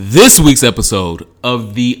This week's episode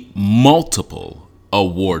of the multiple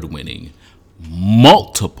award-winning Here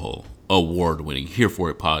For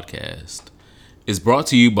It podcast is brought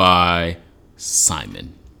to you by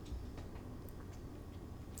Simon.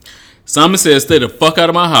 Simon says, stay the fuck out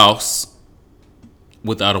of my house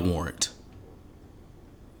without a warrant.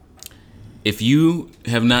 If you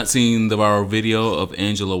have not seen the viral video of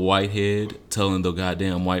Angela Whitehead telling the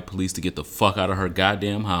goddamn white police to get the fuck out of her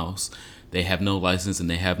goddamn house, they have no license and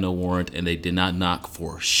they have no warrant and they did not knock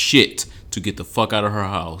for shit to get the fuck out of her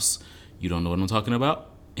house. You don't know what I'm talking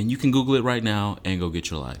about? And you can Google it right now and go get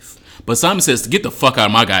your life. But Simon says to get the fuck out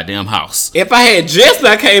of my goddamn house. If I had just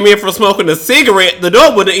not came in from smoking a cigarette, the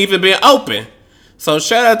door wouldn't even been open. So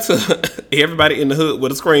shout out to everybody in the hood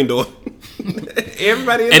with a screen door.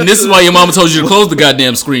 Everybody in the And this hood. is why your mama told you to close the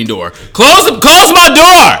goddamn screen door. Close my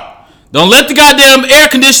door! Don't let the goddamn air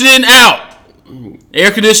conditioning out.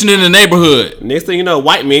 Air conditioning in the neighborhood. Next thing you know,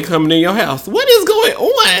 white men coming in your house. What is going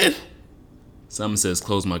on? Simon says,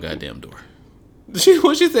 close my goddamn door.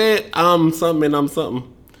 What she said? I'm something and I'm something.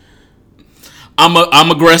 I'm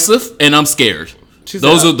aggressive and I'm scared.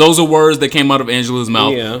 Those are words that came out of Angela's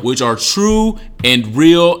mouth, which are true and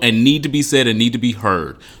real and need to be said and need to be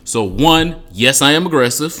heard. So one, yes, I am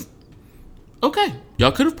aggressive. Okay.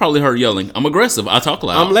 Y'all could have probably heard yelling. I'm aggressive. I talk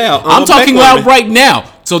loud. I'm loud. I'm talking loud right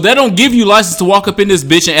now. So that don't give you license to walk up in this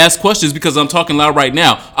bitch and ask questions because I'm talking loud right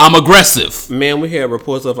now. I'm aggressive. Man, we had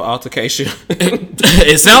reports of an altercation.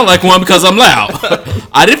 It sounded like one because I'm loud.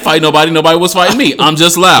 I didn't fight nobody. Nobody was fighting me. I'm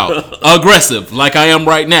just loud. Aggressive, like I am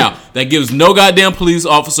right now. That gives no goddamn police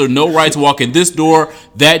officer no right to walk in this door,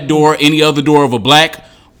 that door, any other door of a black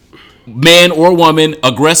man or woman,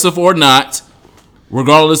 aggressive or not,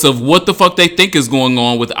 regardless of what the fuck they think is going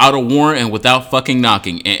on, without a warrant and without fucking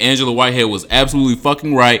knocking. And Angela Whitehead was absolutely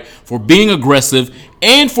fucking right for being aggressive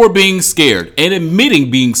and for being scared and admitting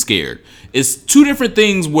being scared. It's two different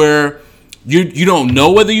things where you don't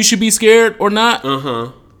know whether you should be scared or not.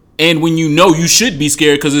 And when you know you should be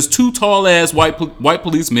scared because it's two tall ass white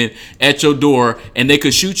policemen at your door and they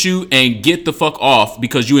could shoot you and get the fuck off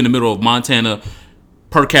because you in the middle of Montana,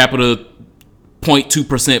 per capita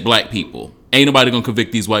 0.2% black people. Ain't nobody gonna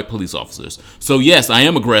convict these white police officers. So yes, I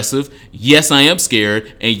am aggressive. Yes, I am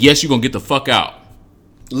scared. And yes, you're gonna get the fuck out.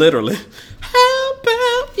 Literally. How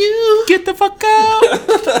about you? Get the fuck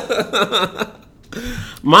out.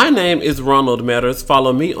 My name is Ronald Matters.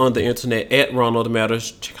 Follow me on the internet at Ronald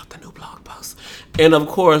Matters. Check out the new blog post. And of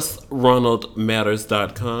course,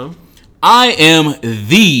 RonaldMatters.com. I am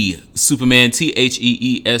the Superman,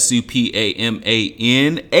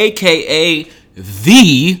 TheeSupaman, aka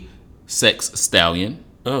the Sex Stallion.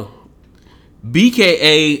 Oh.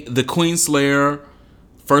 BKA the Queen Slayer,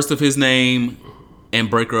 first of his name, and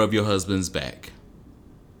breaker of your husband's back.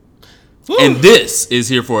 Woo. And this is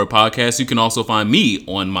Here For It podcast. You can also find me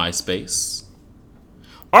on MySpace.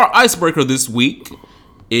 Our icebreaker this week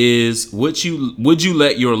is would you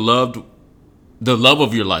let the love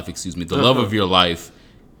of your life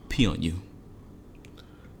pee on you?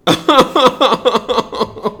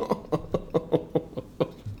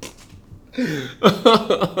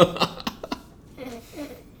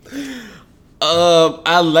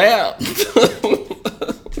 I laughed.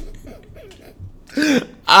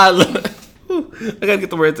 I gotta get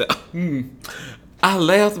the words out. I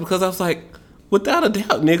laughed because I was like, without a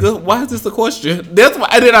doubt, nigga, why is this a question? That's why.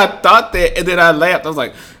 And then I thought that, and then I laughed. I was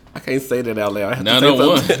like, I can't say that out loud. I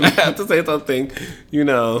have to say something,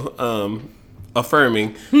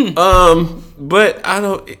 affirming. But I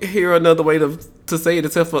don't hear another way to say it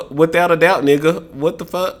except for without a doubt, nigga. What the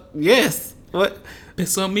fuck? Yes. What?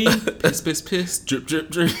 Piss on me. Piss. Drip, drip,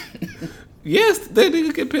 drip. Yes, that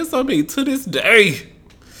nigga can piss on me to this day.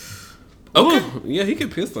 Okay. Ooh, yeah, he can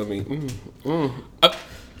piss on me.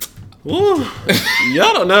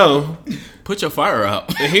 Y'all don't know. Put your fire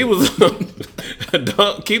out. And he was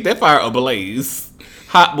don't keep that fire ablaze.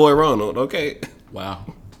 Hot boy Ronald, okay? Wow.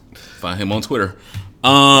 Find him on Twitter.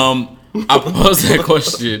 I posed that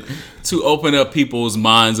question to open up people's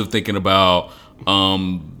minds of thinking about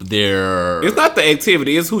their... It's not the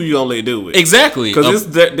activity, it's who you gonna let do it. Exactly. Because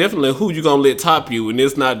it's definitely who you gonna let top you, and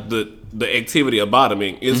it's not the activity of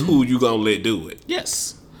bottoming, it's who you gonna let do it.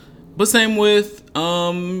 Yes. But same with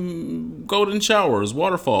golden showers,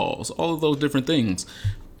 waterfalls, all of those different things.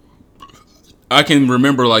 I can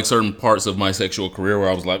remember like certain parts of my sexual career where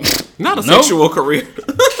I was like, not a sexual career.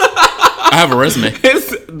 I have a resume. It's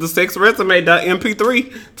the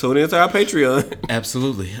sexresume.mp3. Tune into our Patreon.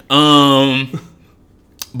 Absolutely.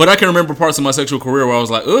 But I can remember parts of my sexual career where I was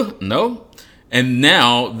like, no. And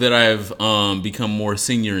now that I've become more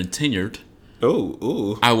senior and tenured,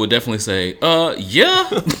 Ooh. I would definitely say, yeah.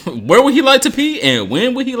 Where would he like to pee, and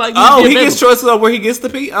when would he like? Oh, he gets choices on where he gets to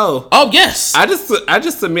pee. Oh yes. I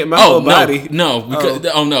just submit my whole body.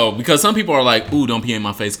 Because some people are like, ooh, don't pee in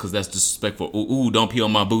my face because that's disrespectful. Ooh, don't pee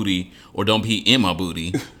on my booty, or don't pee in my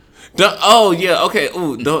booty. Okay.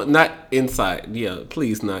 Ooh, not inside. Yeah,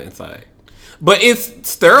 please, not inside. But it's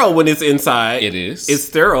sterile when it's inside. It is. It's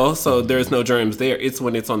sterile, so there's no germs there. It's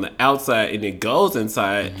when it's on the outside and it goes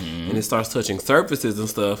inside and it starts touching surfaces and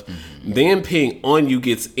stuff. Then peeing on you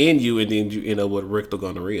gets in you, and then you end up with rectal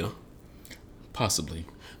gonorrhea. Possibly.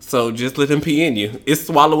 So just let him pee in you. It's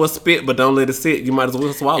swallow or spit, but don't let it sit. You might as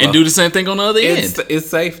well swallow. And do the same thing on the other end. It's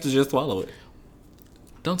safe to just swallow it.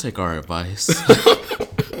 Don't take our advice.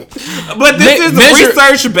 But this is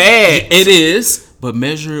research bad. It is. But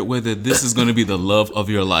measure it whether this is going to be the love of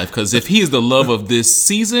your life. Because if he is the love of this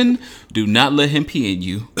season, do not let him pee in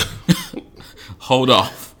you. Hold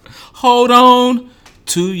off. Hold on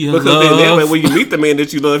to your love. Because then that way, when you meet the man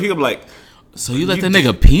that you love, he'll be like, so you let that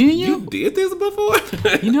nigga pee in you? You did this before?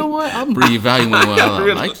 You know what? I'm reevaluating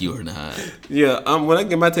whether I like you or not. Yeah, when I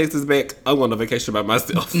get my taxes back, I'm going on vacation by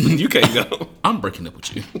myself. You can't go. I'm breaking up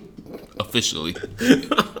with you. Officially.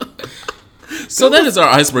 So that is our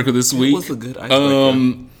icebreaker this week. What's a good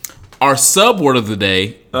icebreaker? Our sub word of the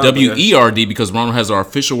day, WERD, because Ronald has our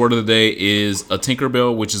official word of the day, is a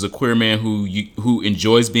Tinkerbell, which is a queer man who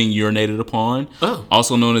enjoys being urinated upon.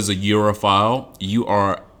 Also known as a urophile.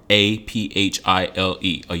 URAPHILE,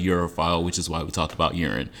 a urophile, which is why we talked about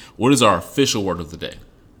urine. What is our official word of the day?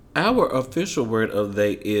 Our official word of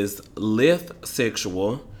the day is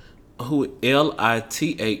lithsexual,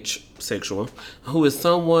 LITH sexual, who is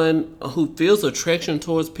someone who feels attraction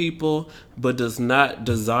towards people but does not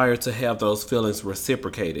desire to have those feelings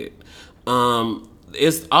reciprocated.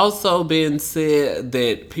 It's also been said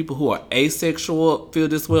that people who are asexual feel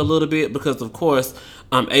this way a little bit because, of course,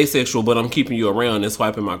 I'm asexual, but I'm keeping you around and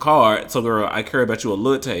swiping my card. So, girl, I care about you a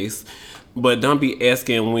little taste. But don't be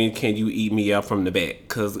asking when can you eat me out from the back,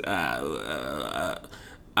 because I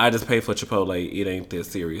just paid for Chipotle. It ain't that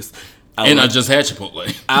serious. I just had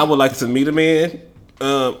Chipotle. I would like to meet a man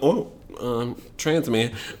or trans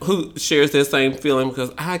man who shares that same feeling,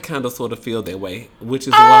 because I kind of sort of feel that way, which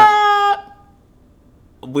is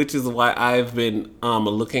why I've been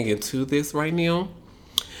looking into this right now.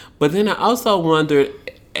 But then I also wondered,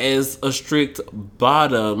 as a strict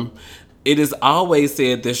bottom, it is always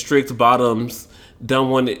said that strict bottoms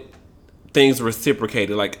don't want things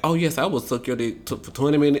reciprocated. Like, oh yes, I will suck your dick for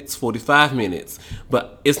 20 minutes, 45 minutes.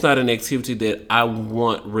 But it's not an activity that I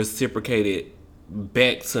want reciprocated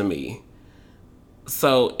back to me.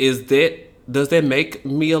 So does that make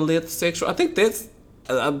me a lithsexual? I think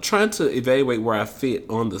I'm trying to evaluate where I fit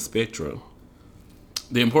on the spectrum.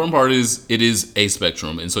 The important part is it is a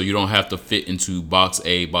spectrum, and so you don't have to fit into box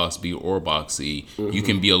A, box B, or box C. Mm-hmm. You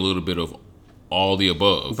can be a little bit of all the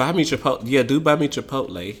above. Buy me Chipotle. Yeah, do buy me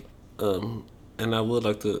Chipotle. And I would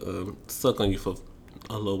like to suck on you for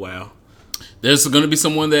a little while. There's going to be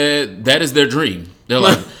someone that is their dream. They're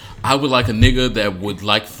like, I would like a nigga that would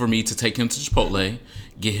like for me to take him to Chipotle,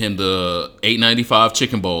 get him the $8.95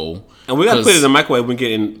 chicken bowl. And we got to put it in the microwave when we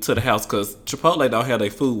get into the house, because Chipotle don't have their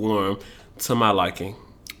food warm to my liking.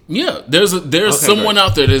 Yeah, there's someone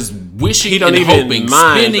out there that's wishing he don't and even hoping,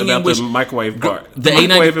 mind spinning about and wishing. The microwave part. The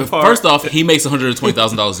 $8.95 part. First off, he makes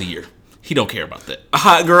 $120,000 a year. He don't care about that.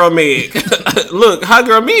 Hot Girl Meg. Look, Hot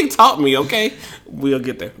Girl Meg taught me, okay? We'll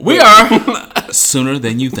get there. We are. Sooner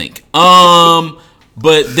than you think.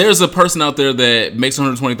 But there's a person out there that makes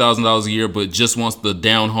 $120,000 a year, but just wants the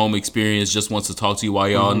down home experience, just wants to talk to you while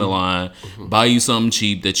y'all on the line, buy you something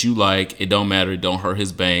cheap that you like. It don't matter. It don't hurt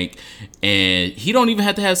his bank. And he don't even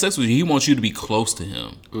have to have sex with you. He wants you to be close to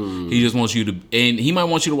him. He just wants you to, and he might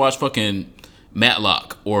want you to watch fucking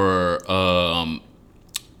Matlock or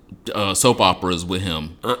soap operas with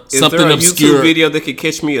him. Is there a obscure YouTube video that could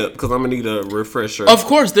catch me up? Because I'm gonna need a refresher. Of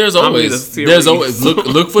course, there's always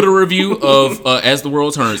look for the review of As the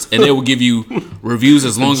World Turns, and they will give you reviews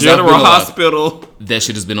as long as I've been alive. Hospital. That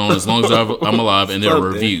shit has been on as long as I'm alive, and there are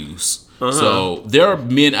reviews. So there are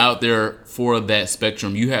men out there for that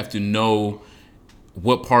spectrum. You have to know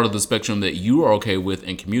what part of the spectrum that you are okay with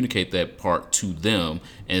and communicate that part to them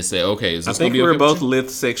and say, okay, is this going to be okay? I think we're both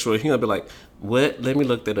lithsexual. He's going to be like, what? Let me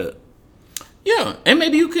look that up. Yeah, and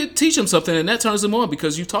maybe you could teach him something, and that turns him on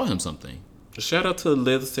because you taught him something. Shout out to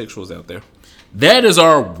lithsexuals out there. That is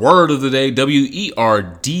our word of the day,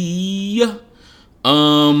 WERD.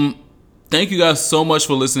 Thank you guys so much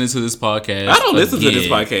for listening to this podcast. I don't listen to this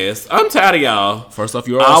podcast. I'm tired of y'all. First off,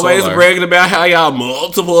 you're always bragging about how y'all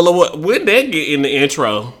multiple or what. When that get in the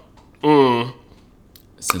intro?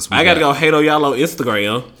 I gotta go hate on y'all on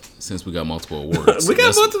Instagram. Since we got multiple awards. We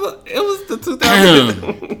got multiple. It was the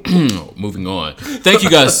 2000. Moving on. Thank you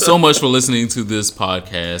guys so much for listening to this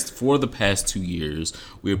podcast for the past 2 years.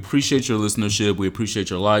 We appreciate your listenership. We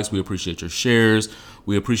appreciate your likes. We appreciate your shares.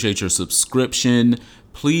 We appreciate your subscription.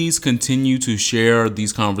 Please continue to share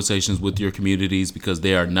these conversations with your communities because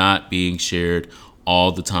they are not being shared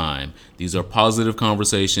all the time. These are positive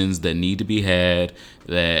conversations that need to be had,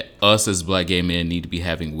 that us as Black gay men need to be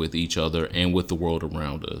having with each other and with the world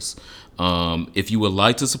around us. If you would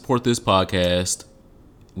like to support this podcast,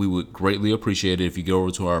 we would greatly appreciate it if you go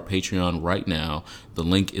over to our Patreon right now. The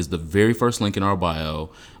link is the very first link in our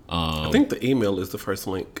bio. I think the email is the first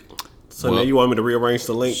link. So now you want me to rearrange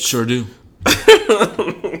the link? Sure do.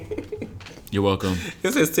 You're welcome.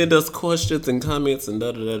 It says send us questions and comments and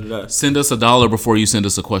da-da-da-da. Send us $1 before you send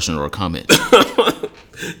us a question or a comment.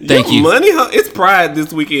 Thank you. Money, it's Pride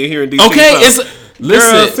this weekend here in DC. Okay, listen.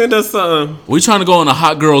 Girl, send us something. We're trying to go on a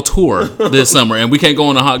hot girl tour this summer, and we can't go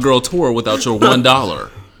on a hot girl tour without your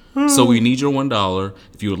 $1. So we need your $1.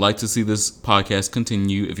 If you would like to see this podcast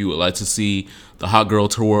continue, if you would like to see the hot girl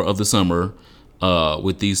tour of the summer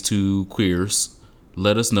with these two queers,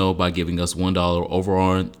 let us know by giving us $1 over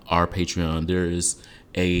on our Patreon. There is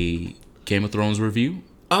a Game of Thrones review.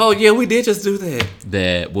 Oh, yeah, we did just do that.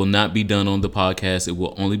 That will not be done on the podcast. It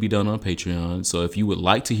will only be done on Patreon. So if you would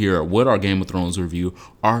like to hear what our Game of Thrones review,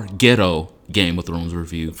 our ghetto Game of Thrones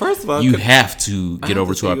review, first of all, you have to get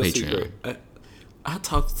over to our Patreon. I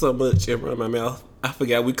talked so much and run my mouth. I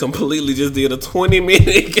forgot we completely just did a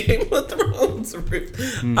 20-minute Game of Thrones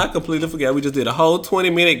review. I completely forgot we just did a whole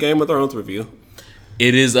 20-minute Game of Thrones review.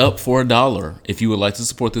 It is up for $1. If you would like to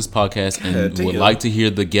support this podcast and would like to hear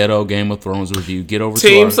the ghetto Game of Thrones review, get over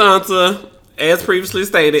Team to our... Sansa, as previously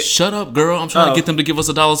stated. Shut up, girl. I'm trying to get them to give us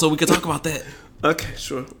 $1 so we can talk about that. Okay,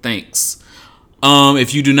 sure. Thanks.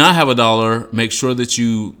 If you do not have $1, make sure that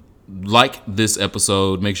you like this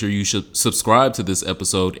episode. Make sure you should subscribe to this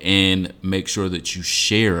episode and make sure that you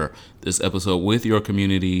share this episode with your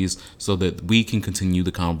communities so that we can continue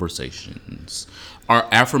the conversations. Our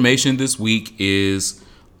affirmation this week is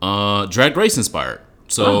Drag Race inspired.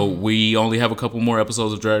 So we only have a couple more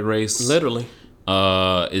episodes of Drag Race. Literally.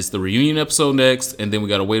 It's the reunion episode next, and then we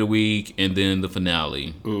got to wait a week, and then the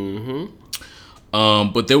finale.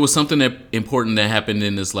 But there was something important that happened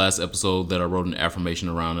in this last episode that I wrote an affirmation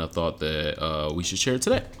around, and I thought that we should share it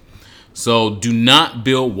today. So do not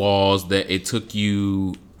build walls that it took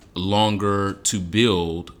you longer to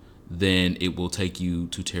build than it will take you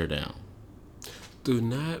to tear down. Do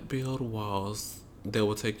not build walls that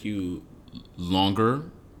will take you longer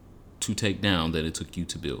to take down than it took you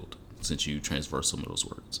to build, since you transfer some of those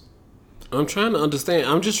words. I'm trying to understand.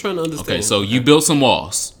 I'm just trying to understand. Okay, so you built some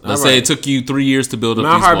walls. Let's say it took you 3 years to build up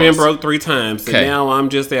these walls. My heart been broke 3 times, and now I'm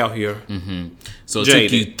just out here. So it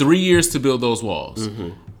took you 3 years to build those walls.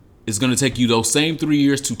 It's going to take you those same 3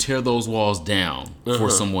 years to tear those walls down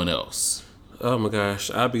for someone else. Oh my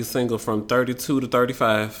gosh, I'll be single from 32 to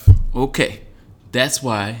 35. Okay. That's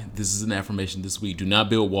why this is an affirmation this week. Do not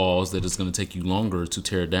build walls that it's going to take you longer to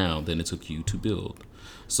tear down than it took you to build.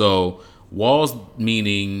 So walls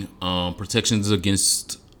meaning protections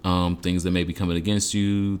against things that may be coming against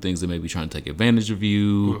you, things that may be trying to take advantage of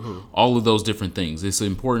you, all of those different things. It's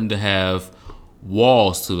important to have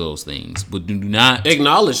walls to those things, but do not...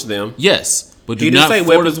 acknowledge them. Yes, but do he not... He didn't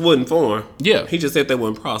say weapons wouldn't form. Yeah. He just said they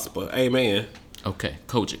wouldn't prosper. Amen. Okay,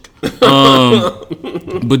 Kojic.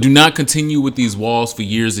 But do not continue with these walls for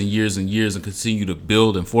years and years and years and continue to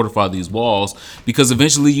build and fortify these walls, because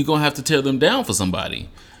eventually you're going to have to tear them down for somebody.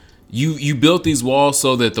 You built these walls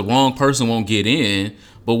so that the wrong person won't get in,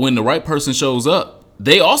 but when the right person shows up,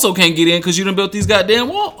 they also can't get in because you done built these goddamn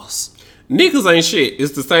walls. Niggas ain't shit.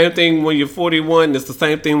 It's the same thing when you're 41. It's the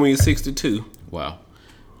same thing when you're 62. Wow.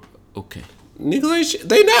 Okay. Niggas ain't shit.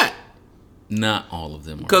 They not. Not all of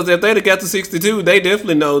them. Because if they'd have got to 62, they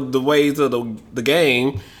definitely know the ways of the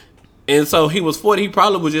game. And so he was 40. He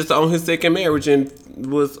probably was just on his second marriage and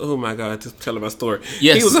was, oh my God, just telling my story.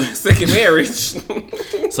 Yes. He was on his second marriage.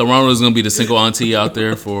 So Ronald is going to be the single auntie out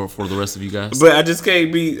there for the rest of you guys. But I just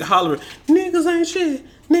can't be hollering, niggas ain't shit.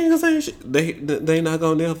 Niggas ain't shit. They not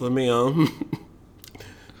gonna never, man.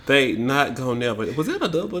 They not gonna never. Was that a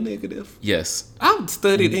double negative? Yes. I've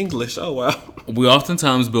studied English. Oh, wow. We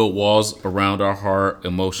oftentimes build walls around our heart,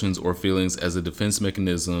 emotions, or feelings as a defense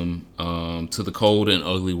mechanism to the cold and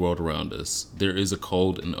ugly world around us. There is a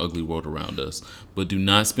cold and ugly world around us, but do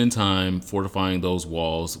not spend time fortifying those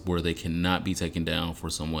walls where they cannot be taken down for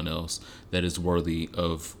someone else that is worthy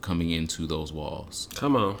of coming into those walls.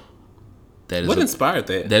 Come on. That is what inspired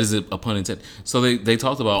that? That is a pun intended. So they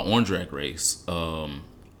talked about on Drag Race.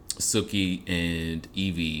 Suki and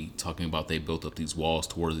Evie talking about they built up these walls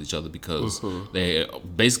towards each other because they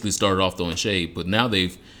basically started off throwing shade, but now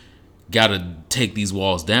they've got to take these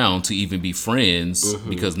walls down to even be friends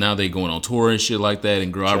because now they going on tour and shit like that.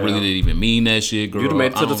 And girl, I really didn't even mean that shit. Girl, You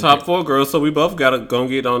made it to the top 4, girl. So we both gotta go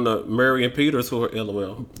get on the Murray and Peter tour.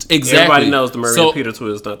 LOL. Exactly. Everybody knows the Murray and Peter tour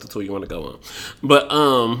is not the tour you want to go on. But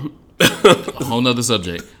a whole nother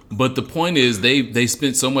subject. But the point is, they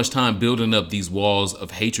spent so much time building up these walls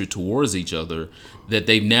of hatred towards each other that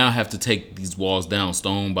they now have to take these walls down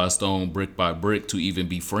stone by stone, brick by brick, to even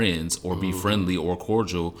be friends or be friendly or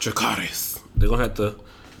cordial. Dracarys. They're gonna have to.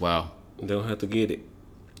 Wow. They don't have to get it.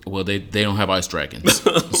 Well, they don't have ice dragons.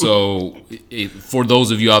 So, for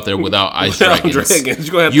those of you out there without ice dragons,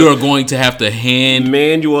 you are going to have to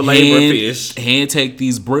manual labor fish. Hand take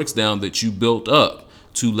these bricks down that you built up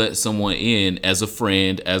to let someone in as a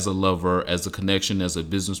friend, as a lover, as a connection, as a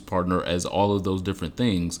business partner, as all of those different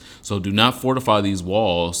things. So do not fortify these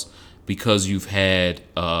walls because you've had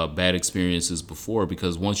bad experiences before,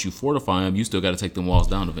 because once you fortify them, you still got to take them walls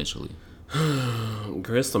down eventually.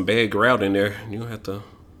 There's some bad grout in there. You'll have to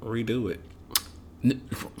redo it.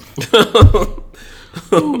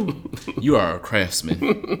 You are a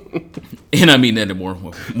craftsman. And I mean that in more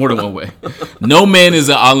than one way. No man is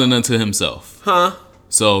an island unto himself. Huh?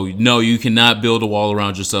 So, no, you cannot build a wall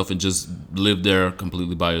around yourself and just live there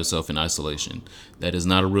completely by yourself in isolation. That is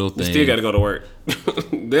not a real thing. You still got to go to work.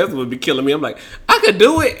 That would be killing me. I'm like, I could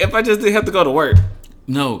do it if I just didn't have to go to work.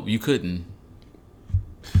 No, you couldn't.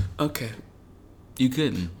 Okay. You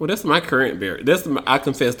couldn't. Well, that's my current barrier. I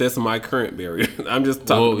confess that's my current barrier. I'm just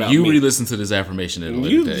talking about you me. re-listen to this affirmation in a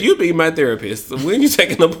later day. You be my therapist. When you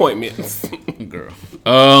taking appointments? Girl.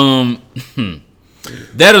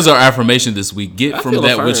 That is our affirmation this week. Get from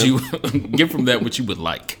that what you would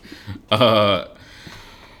like.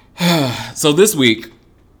 So this week,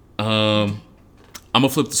 I'm gonna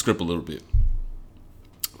flip the script a little bit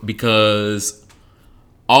because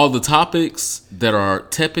all the topics that are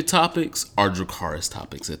tepid topics are Dracarys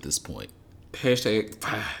topics at this point. Hashtag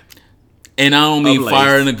fire. And I don't mean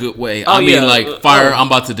fire in a good way. I mean like fire. I'm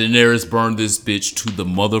about to Daenerys burn this bitch to the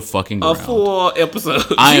motherfucking ground. A full episode.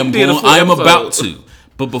 I am about to.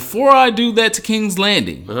 But before I do that to King's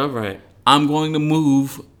Landing, all right, I'm going to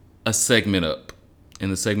move a segment up.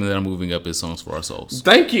 And the segment that I'm moving up is Songs for Our Souls.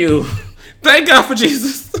 Thank you. Thank God for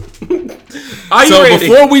Jesus. Are you ready?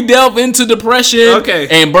 Before we delve into depression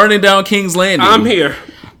and burning down King's Landing, I'm here.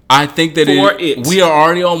 I think that we are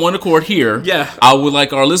already on one accord here. Yeah. I would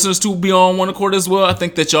like our listeners to be on one accord as well. I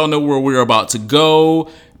think that y'all know where we're about to go.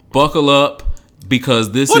 Buckle up.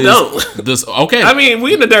 Because this okay. I mean,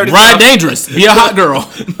 we in the dirty. Ride dangerous. Be a hot girl.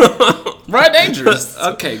 Ride dangerous.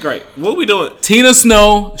 Okay, great. What we doing? Tina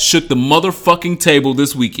Snow shook the motherfucking table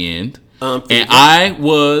this weekend. And I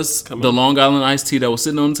was the Long Island iced tea that was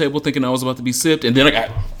sitting on the table thinking I was about to be sipped. And then I got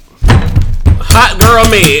hot girl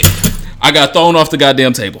Meg. I got thrown off the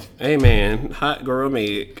goddamn table. Hey, man. Hot girl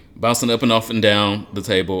Meg. Bouncing up and off and down the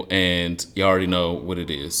table. And you already know what it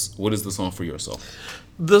is. What is the song for your soul?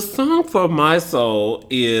 The song for my soul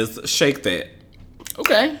is Shake That.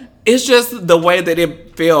 Okay. It's just the way that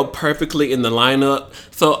it fell perfectly in the lineup.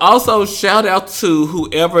 So also shout out to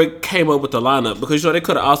whoever came up with the lineup, because they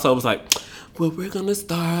could have also was like, well, we're going to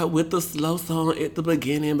start with the slow song at the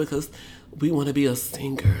beginning because we want to be a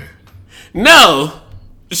singer. No.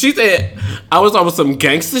 She said, I was on with some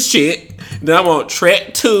gangster shit. Then I want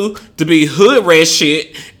track 2 to be hood rat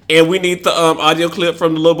shit. And we need the audio clip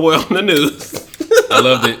from the little boy on the news. I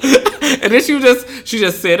loved it. And then she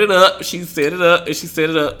just set it up. She set it up and she set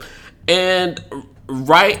it up. And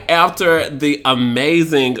right after the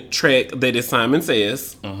amazing track that is Simon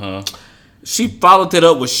Says, she followed it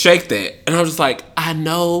up with Shake That. And I was just like, I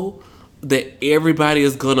know that everybody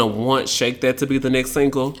is going to want Shake That to be the next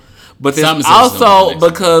single. But there's also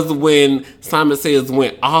because when Simon Says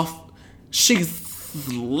went off, she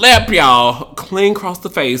slap y'all clean across the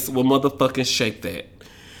face with motherfucking Shake That.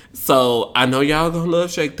 So I know y'all gonna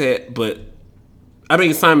love Shake That, but I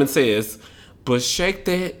mean Simon Says, but Shake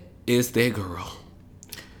That is that girl.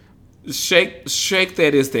 Shake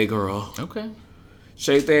That is that girl. Okay.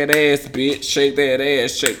 Shake that ass, bitch. Shake that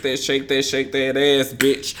ass. Shake that ass,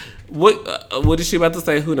 bitch. What is she about to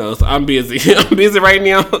say? Who knows? I'm busy. I'm busy right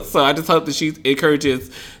now. So I just hope that she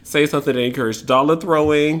say something that encourages dollar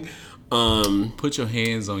throwing. Put your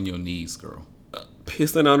hands on your knees, girl.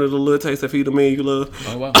 Pissing on her the little taste of fetal man you love.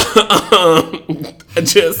 Oh wow.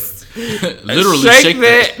 Just literally shake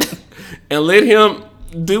that and let him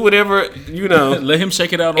do whatever, let him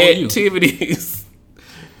shake it out on you. Activities.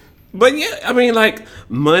 But yeah, I mean, like,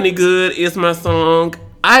 Money Good is my song.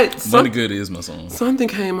 Money Good is my song. Something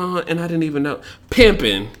came on and I didn't even know.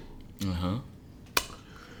 Pimpin'.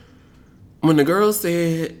 When the girl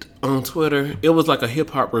said on Twitter, it was like a hip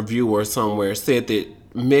hop reviewer somewhere, said that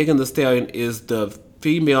Megan Thee Stallion is the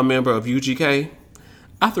female member of UGK.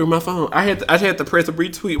 I threw my phone. I had to press a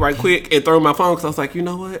retweet right quick and throw my phone because I was like, you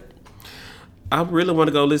know what? I really want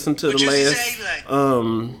to go listen to the last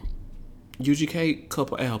UGK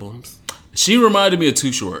couple albums. She reminded me of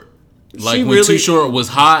Too Short. Like She when really- Too Short was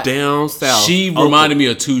hot, Down south. she reminded me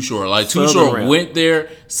of Too Short. Like Too Southern Short rap. went there,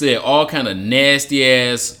 said all kind of nasty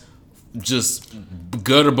ass, just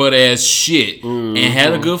gutter butt ass shit, and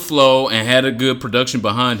had a good flow and had a good production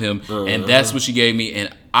behind him, and that's what she gave me.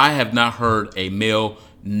 And I have not heard a male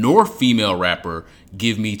nor female rapper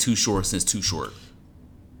give me Too Short since Too Short.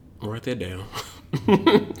 Write that down.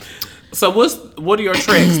 So what are your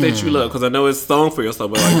tracks that you love? Because I know it's song for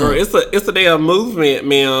yourself, but like, girl, it's a damn movement,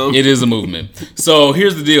 man. It is a movement. So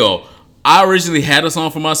here's the deal. I originally had a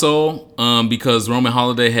song for my soul because Roman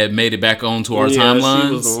Holiday had made it back onto our timelines.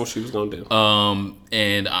 She was doing what she was gonna do.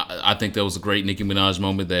 And I think that was a great Nicki Minaj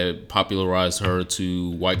moment that popularized her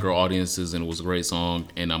to white girl audiences, and it was a great song.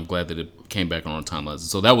 And I'm glad that it came back on our timelines.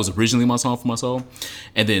 So that was originally my song for my soul.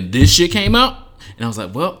 And then this shit came out, and I was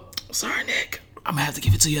like, well, sorry, Nick. I'm gonna have to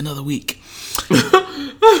give it to you another week. Sorry,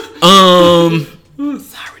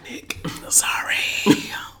 Nick. Sorry.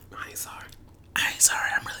 I ain't sorry. I ain't sorry.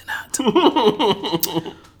 I'm really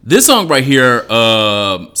not. This song right here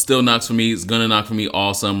still knocks for me. It's gonna knock for me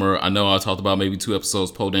all summer. I know I talked about maybe 2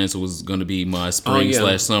 episodes. Pole Dancer was gonna be my spring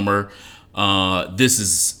 / summer. This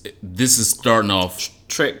is starting off.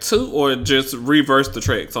 Track 2 or just reverse the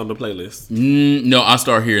tracks on the playlist? No, I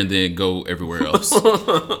start here and then go everywhere else.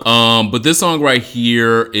 But this song right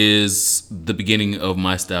here is the beginning of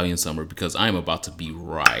my Stallion summer because I am about to be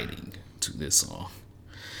riding to this song.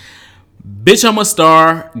 Bitch, I'm a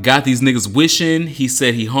star. Got these niggas wishing. He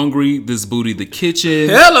said he hungry. This booty the kitchen.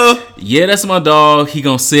 Hello. Yeah, that's my dog. He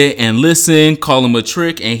gonna sit and listen. Call him a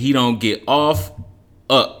trick and he don't get off.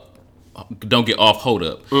 Don't get off. Hold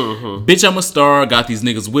up. Bitch, I'm a star. Got these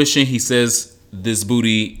niggas wishing. He says this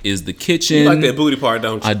booty is the kitchen. You like that booty part,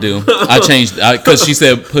 don't you? I do. I changed because she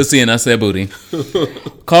said pussy and I said booty.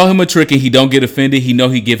 Call him a trick and he don't get offended. He know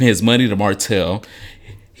he giving his money to Martell.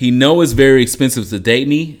 He know it's very expensive to date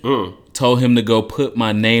me. Told him to go put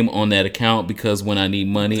my name on that account because when I need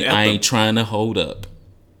money, I ain't trying to hold up.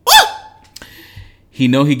 He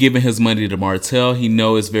know he giving his money to Martell. He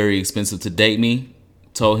know it's very expensive to date me.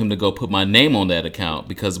 Told him to go put my name on that account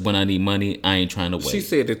because when I need money, I ain't trying to wait. She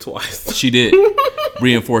said it twice. She did.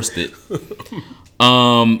 Reinforced it.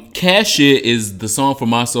 Cash Shit is the song for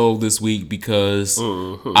my soul this week because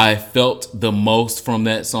I felt the most from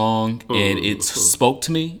that song and it spoke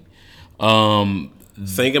to me.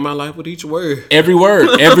 Singing my life with each word. Every word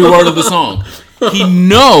of the song. He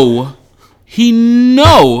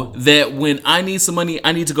know that when I need some money,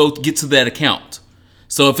 I need to go get to that account.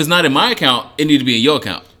 So if it's not in my account, it need to be in your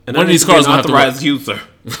account. And one of these cars gonna have to authorized user.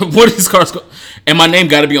 One of these cars, and my name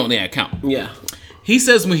got to be on their account. Yeah. He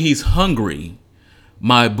says when he's hungry,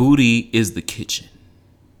 my booty is the kitchen.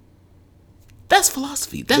 That's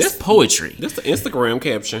philosophy. That's poetry. That's the Instagram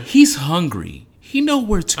caption. He's hungry. He know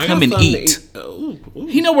where to come and eat.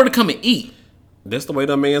 He know where to come and eat. That's the way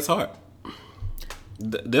that man's heart.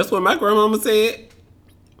 That's what my grandmama said.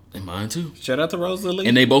 And mine too. Shout out to Rosalie.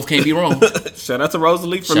 And they both can't be wrong. Shout out to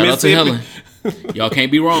Rosalie from Shout out to Mississippi. Helen. Y'all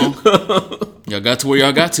can't be wrong. Y'all got to where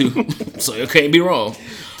y'all got to. So you can't be wrong.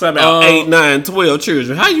 Talking about 8, 9, 12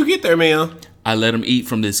 children. How you get there, man? I let them eat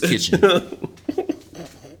from this kitchen.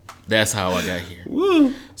 That's how I got here.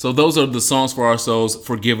 Woo. So those are the songs for our souls.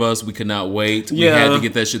 Forgive us. We could not wait. We had to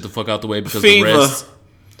get that shit the fuck out the way because the rest.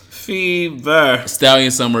 Fever.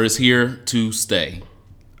 Stallion Summer is here to stay.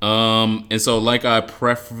 And so like I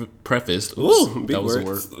prefaced. Ooh, big that was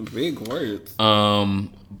words. a word. Big words.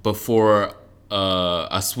 Before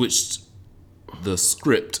I switched the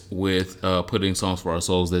script with putting songs for our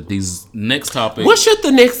souls, that these next topics. What should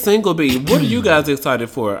the next single be? What are you guys excited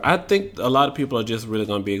for? I think a lot of people are just really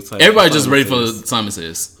going to be excited. Everybody's just ready for Simon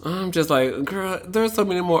Says. I'm just like, girl, there's so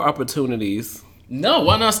many more opportunities. No,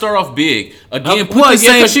 why not start off big? Again, put well, the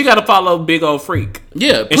same. because she got to follow Big Old Freak.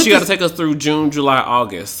 Yeah, And she got to take us through June, July,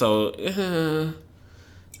 August. So,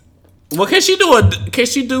 well, can she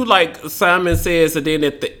do like Simon Says, and then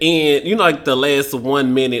at the end, you know, like the last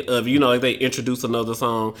 1 minute of, you know, like they introduce another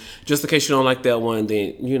song, just in case you don't like that one,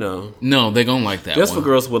 then, you know. No, they gonna like that. That's one. for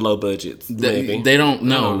girls with low budgets. Maybe. They don't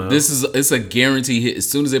know. I don't know. It's a guarantee hit as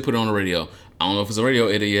soon as they put it on the radio. I don't know if it's a radio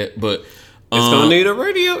edit yet, but It's gonna need a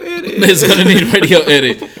radio edit. It's gonna need a radio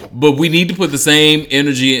edit. But we need to put the same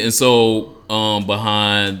energy, and so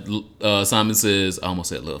behind Simon Says. I almost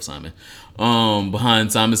said Love Simon.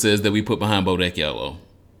 Behind Simon Says that we put behind Bodak Yellow.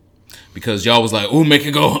 Because y'all was like, ooh, make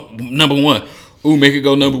it go number one. Ooh, make it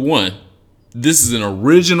go number one. This is an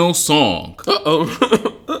original song.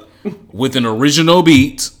 With an original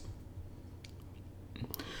beat.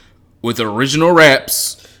 With original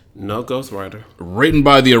raps. No ghostwriter. Written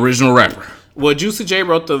by the original rapper. Well, Juicy J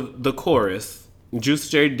wrote the chorus. Juicy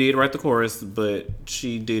J did write the chorus, but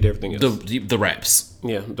she did everything else. The raps.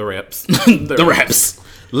 Yeah, the raps. The raps.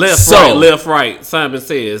 Left, right. Simon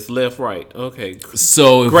Says left, right. Okay.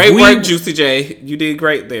 So great work, Juicy J. You did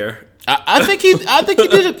great there. I think he did.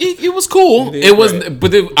 It was cool. It was,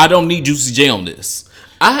 but I don't need Juicy J on this.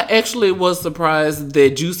 I actually was surprised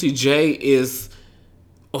that Juicy J is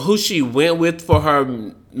who she went with for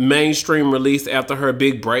her mainstream release after her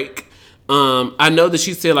big break. I know that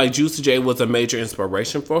she said like Juicy J was a major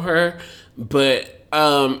inspiration for her, but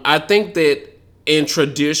I think that in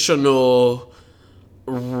traditional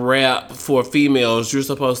rap for females, you're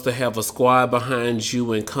supposed to have a squad behind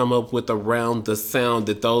you and come up with around the sound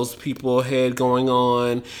that those people had going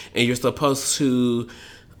on, and you're supposed to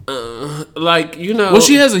well,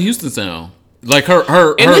 she has a Houston sound, like her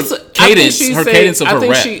cadence of her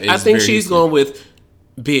rap. I think she's going with,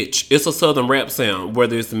 bitch, it's a southern rap sound,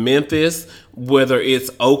 whether it's Memphis, whether it's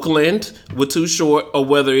Oakland with Too Short, or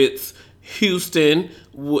whether it's Houston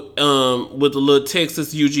with a little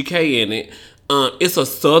Texas UGK in it. It's a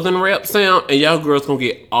southern rap sound, and y'all girls gonna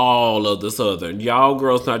get all of the southern. Y'all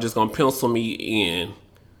girls not just gonna pencil me in.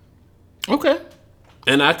 Okay.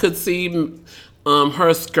 And I could see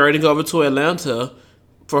her skirting over to Atlanta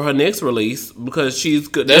for her next release, because she's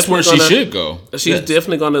good. That's where she should go. She's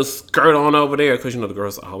definitely gonna skirt on over there, because the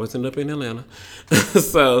girls always end up in Atlanta.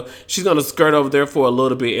 So she's gonna skirt over there for a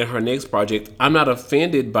little bit in her next project. I'm not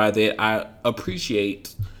offended by that. I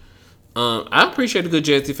appreciate a good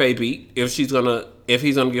Jazzy Faye beat if he's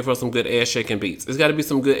gonna give her some good ass shaking beats. It's got to be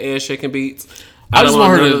some good ass shaking beats. I just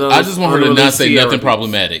want her to not say nothing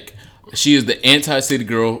problematic. She is the anti-city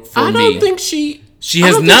girl for me. I don't think she She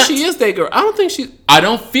has not. She is that girl. I don't think she. I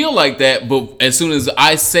don't feel like that. But as soon as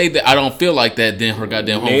I say that I don't feel like that, then her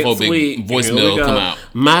goddamn homophobic voicemail come out.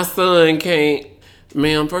 My son can't.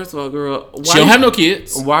 Ma'am, first of all, girl, she don't have no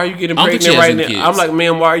kids. Why are you getting pregnant right now? I'm like,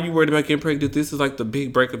 ma'am, why are you worried about getting pregnant? This is like the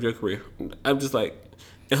big break of your career. I'm just like,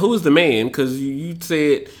 and who is the man? Because you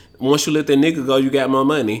said once you let that nigga go, you got more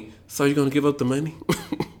money. So you're gonna give up the money?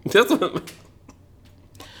 That's what.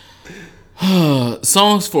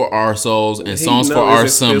 Songs for our souls and songs for our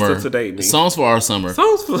summer. Songs for our summer.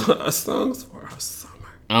 Songs for our summer.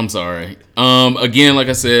 I'm sorry. Again, like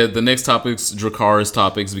I said, the next topic's Dracarys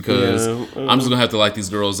topics because I'm just gonna have to light these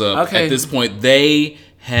girls up. Okay. At this point, they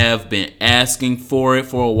have been asking for it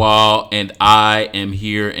for a while, and I am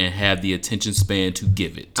here and have the attention span to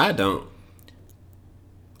give it. I don't.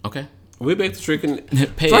 Okay. We're back to drinking.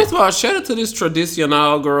 First of all, shout out to this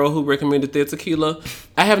Tradicional girl who recommended their tequila.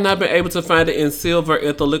 I have not been able to find it in silver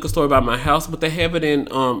at the liquor store by my house, but they have it in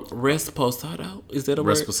Reposado. Is that a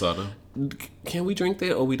word? Reposado. Can we drink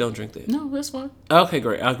that or we don't drink that? No, that's fine. Okay,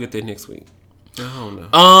 great. I'll get that next week. I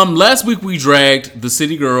don't know. Last week we dragged the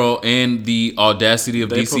City Girl and the Audacity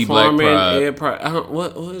of DC Black Pride.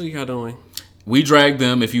 What are y'all doing? We dragged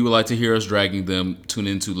them. If you would like to hear us dragging them, tune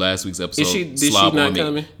into last week's episode. Did she not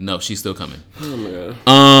coming? No, she's still coming. Oh my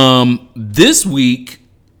god. This week,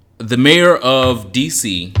 the mayor of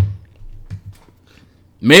DC,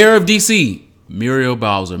 Muriel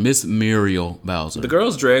Bowser, Miss Muriel Bowser. The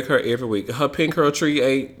girls drag her every week. Her pink curl tree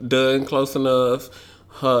ain't done close enough.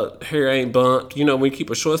 Her hair ain't bumped. You know, when you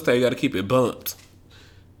keep a short style, you got to keep it bumped.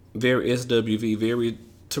 Very SWV, very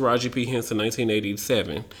Taraji P. Henson,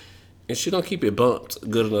 1987. And she don't keep it bumped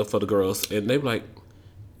good enough for the girls. And they be like,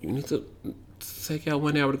 you need to take out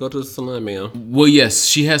 1 hour to go to the salon, ma'am. Well, yes,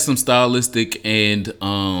 she has some stylistic and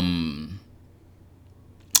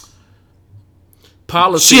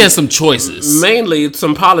policy. She has some choices. Mainly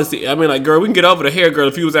some policy. I mean, like, girl, we can get over the hair, girl,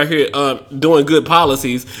 if you was out here doing good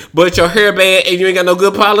policies. But your hair bad and you ain't got no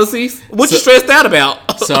good policies? What you stressed out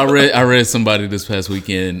about? So I read somebody this past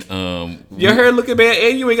weekend. Your hair looking bad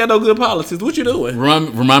and you ain't got no good policies. What you doing?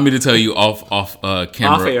 Remind me to tell you off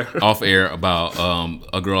camera, off air about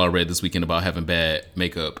a girl I read this weekend about having bad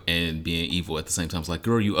makeup and being evil at the same time. It's like,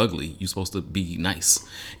 girl, you ugly. You supposed to be nice.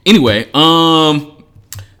 Anyway,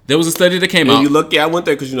 there was a study that came out. You lucky I went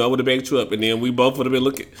there because I would have backed you up, and then we both would have been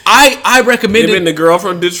looking. I recommended. Been the girl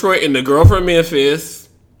from Detroit and the girl from Memphis,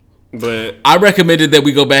 but I recommended that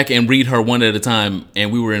we go back and read her one at a time,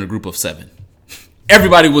 and we were in a group of 7.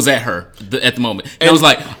 everybody was at her at the moment. And I was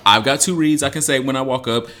like, I've got 2 reads I can say when I walk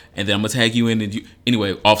up, and then I'm gonna tag you in. And you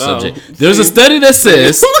anyway, off subject. There's a study that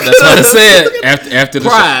says that's what I said after the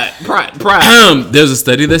pride. There's a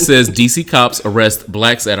study that says DC cops arrest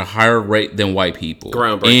blacks at a higher rate than white people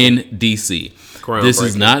in DC. This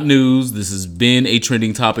is not news. This has been a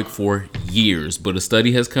trending topic for years, but a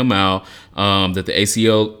study has come out that the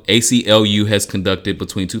ACLU has conducted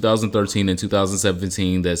between 2013 and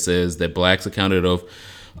 2017 that says that blacks accounted of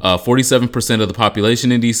 47% of the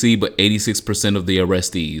population in DC, but 86% of the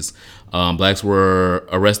arrestees. Blacks were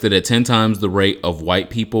arrested at 10 times the rate of white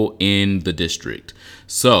people in the district.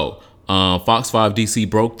 So Fox 5 DC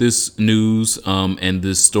broke this news and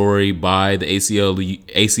this story by the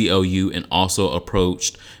ACLU and also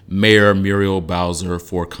approached Mayor Muriel Bowser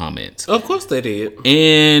for comment. Of course they did.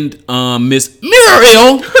 And Miss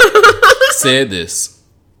Muriel said this.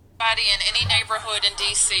 In any neighborhood in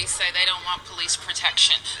DC say they don't want police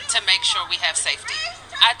protection to make sure we have safety.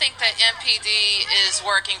 I think that MPD is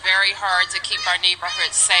working very hard to keep our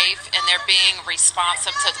neighborhoods safe, and they're being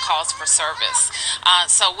responsive to the calls for service.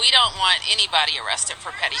 So we don't want anybody arrested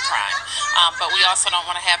for petty crime, but we also don't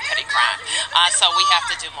want to have petty crime. So we have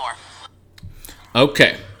to do more.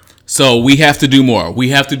 Okay. So we have to do more. We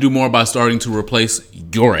have to do more by starting to replace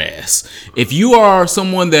your ass. If you are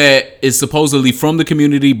someone that is supposedly from the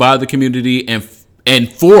community, by the community, and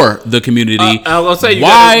for the community,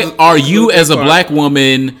 why are you as a black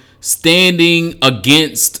woman standing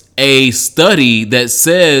against a study that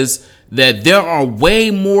says that there are way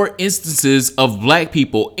more instances of black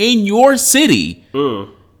people in your city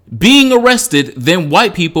being arrested than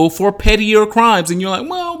white people for pettier crimes? And you're like,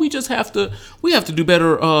 well, we have to do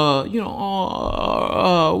better.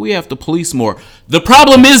 We have to police more. The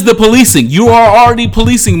problem is the policing. You are already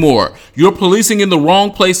policing more. You're policing in the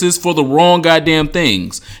wrong places for the wrong goddamn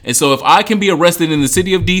things. And so if I can be arrested in the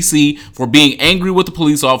city of DC for being angry with the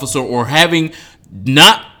police officer or having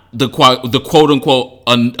not the quote unquote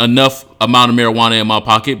enough amount of marijuana in my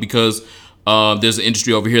pocket, because there's an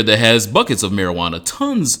industry over here that has buckets of marijuana,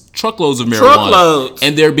 truckloads of marijuana,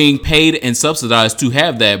 and they're being paid and subsidized to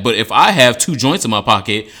have that. But if I have 2 joints in my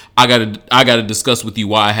pocket, I gotta discuss with you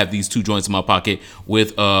why I have these 2 joints in my pocket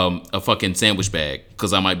with a fucking sandwich bag,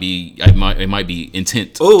 because it might be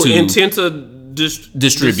intent to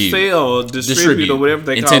distribute or whatever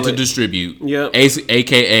they intent call it. To distribute. Yep.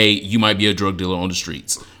 AKA you might be a drug dealer on the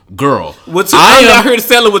streets. Girl, I'm out here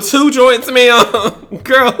selling with 2 joints, man.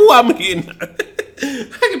 Girl, who I'm getting?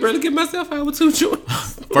 I can barely get myself out with 2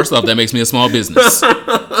 joints. First off, that makes me a small business. I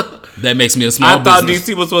thought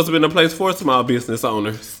DC was supposed to be a place for small business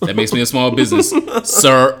owners. That makes me a small business,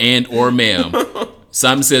 sir and or ma'am.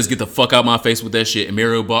 Simon Says, get the fuck out my face with that shit, and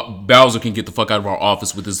Muriel Bowser can get the fuck out of our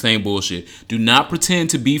office with the same bullshit. Do not pretend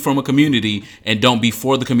to be from a community and don't be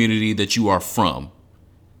for the community that you are from.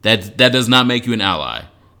 That does not make you an ally.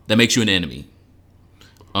 That makes you an enemy.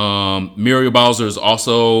 Muriel Bowser is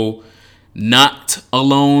also not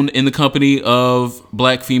alone in the company of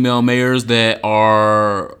black female mayors that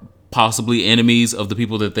are possibly enemies of the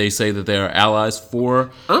people that they say that they are allies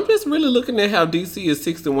for. I'm just really looking at how DC is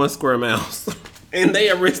 61 square miles. And they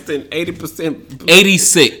arresting 80%.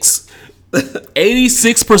 86.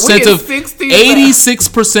 86% of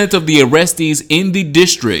 86% of the arrestees in the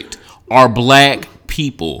district are black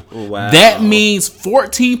people. Wow. That means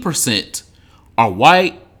 14% are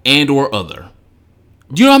white and or other.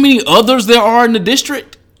 Do you know how many others there are in the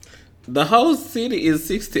district? The whole city is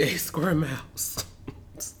 68 square miles.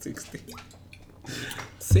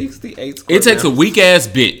 68 square It takes miles. a weak ass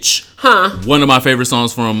bitch. Huh? One of my favorite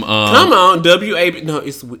songs from Come on, W.A.B. No,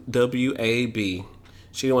 it's W.A.B.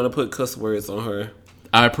 She didn't want to put cuss words on her.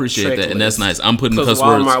 I appreciate that, and that's nice. I'm putting the cuss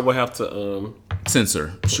Walmart words. will have to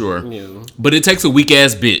Censor, sure. Yeah. But it takes a weak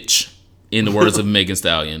ass bitch, in the words of Megan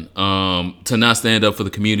Stallion, to not stand up for the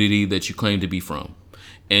community that you claim to be from.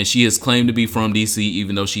 And she has claimed to be from DC,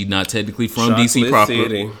 even though she's not technically from DC proper.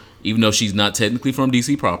 City. Even though she's not technically from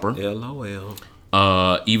DC proper. LOL.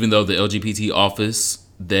 Even though the LGBT office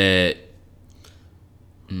that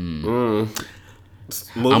I'm gonna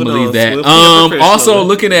leave that. Also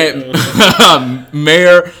looking at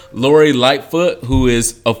Mayor Lori Lightfoot, who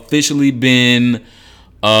has officially been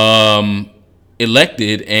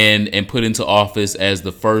elected and put into office as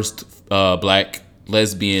the first black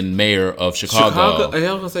lesbian mayor of Chicago. I was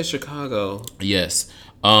gonna say Chicago. Yes.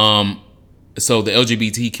 So the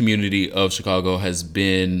LGBT community of Chicago has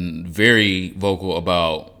been very vocal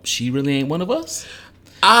about she really ain't one of us.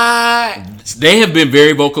 They have been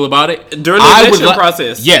very vocal about it During the election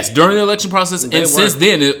process. Yes, during the election process, and were. since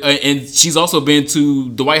then, and she's also been to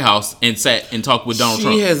the White House and sat and talked with Donald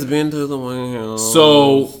Trump. She has been to the White House.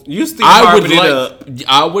 So you still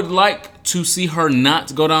I would like to see her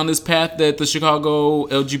not go down this path that the Chicago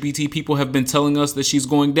LGBT people have been telling us that she's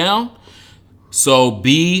going down. So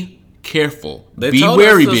be careful. They be told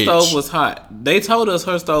wary, us the bitch. stove was hot. They told us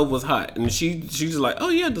her stove was hot, and she's just like, "Oh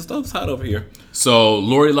yeah, the stove's hot over here." So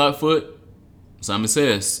Lori Lightfoot, Simon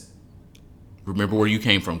Says, remember where you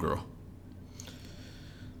came from, girl.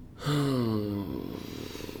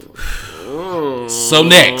 So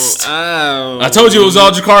next, I told you it was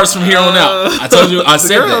all Jakar's from here on out. I told you, I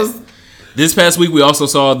said that. This past week, we also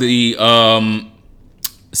saw the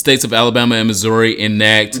states of Alabama and Missouri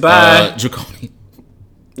enact draconian.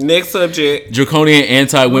 Next subject. Draconian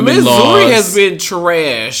anti-women laws. Missouri has been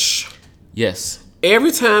trash. Yes.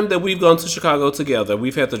 Every time that we've gone to Chicago together,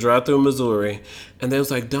 we've had to drive through Missouri, and they was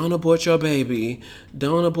like, "Don't abort your baby.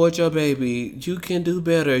 Don't abort your baby. You can do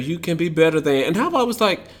better. You can be better than." And how I was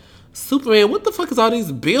like, Superman, what the fuck is all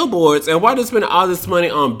these billboards? And why do they spend all this money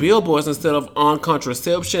on billboards instead of on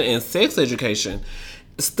contraception and sex education?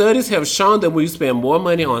 Studies have shown that when you spend more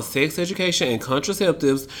money on sex education and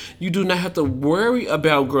contraceptives, you do not have to worry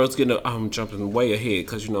about girls getting I'm jumping way ahead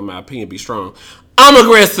because you know my opinion be strong. I'm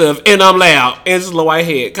aggressive and I'm loud. Angela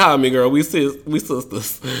Whitehead, call me, girl. We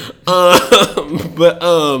sisters.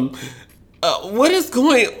 What is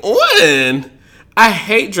going on? I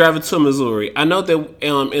hate driving to Missouri. I know that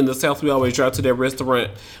in the South we always drive to that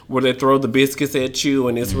restaurant where they throw the biscuits at you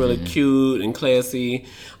and it's really cute and classy.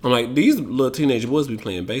 I'm like, these little teenage boys be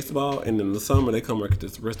playing baseball, and in the summer they come work at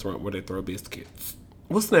this restaurant where they throw biscuits.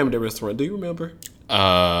 What's the name of the restaurant? Do you remember?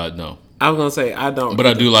 No. I was gonna say I don't. But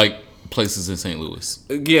I do like places in St. Louis.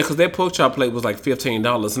 Yeah, because that pork chop plate was like $15, and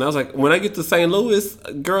I was like, when I get to St. Louis,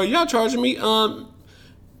 girl, y'all charging me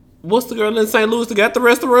what's the girl in St. Louis that got the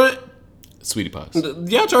restaurant? Sweetie Pies.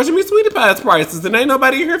 Y'all charging me Sweetie Pies prices, and ain't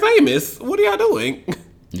nobody here famous. What are y'all doing?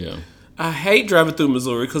 Yeah. I hate driving through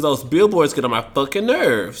Missouri because those billboards get on my fucking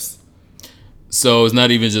nerves. So it's not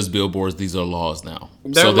even just billboards; these are laws now.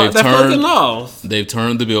 They're fucking laws. They've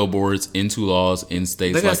turned the billboards into laws in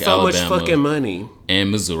states They got like so Alabama much fucking money. and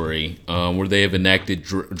Missouri, where they have enacted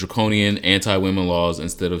draconian anti-women laws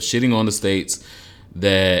instead of shitting on the states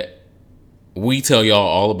that we tell y'all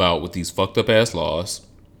all about with these fucked up ass laws.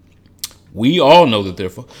 We all know that they're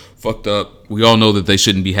fucked up. We all know that they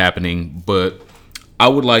shouldn't be happening. But I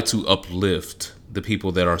would like to uplift the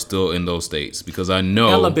people that are still in those states because I know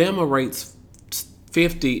Alabama rates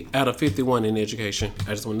 50 out of 51 in education.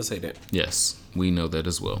 I just wanted to say that. Yes, we know that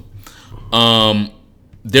as well.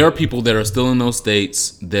 There are people that are still in those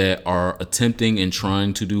states that are attempting and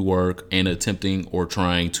trying to do work and attempting or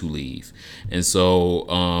trying to leave. And so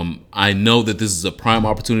I know that this is a prime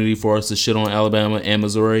opportunity for us to shit on Alabama and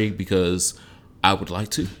Missouri because I would like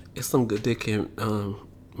to. It's some good dick in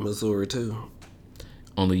Missouri, too.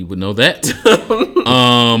 Only you would know that.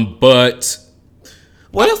 But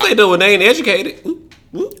what else they do when they ain't educated?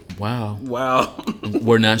 wow.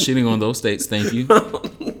 We're not shitting on those states. Thank you.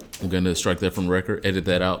 I'm going to strike that from record. Edit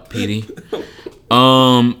that out, PD.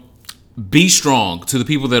 Be strong to the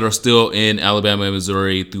people that are still in Alabama and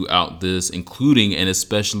Missouri throughout this, including and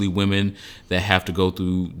especially women that have to go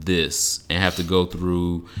through this and have to go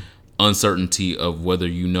through uncertainty of whether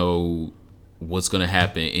you know what's going to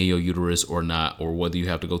happen in your uterus or not, or whether you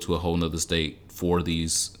have to go to a whole nother state for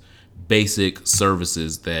these basic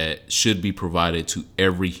services that should be provided to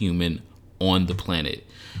every human on the planet.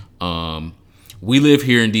 We live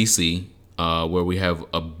here in DC, where we have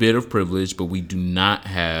a bit of privilege, but we do not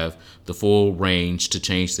have the full range to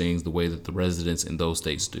change things the way that the residents in those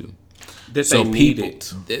states do. They need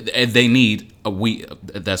it. They need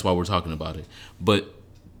that's why we're talking about it. But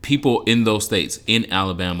people in those states, in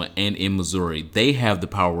Alabama and in Missouri, they have the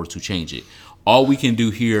power to change it. All we can do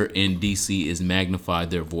here in DC is magnify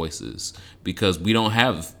their voices because we don't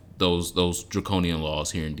have those draconian laws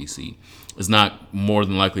here in DC. It's not more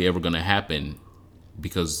than likely ever going to happen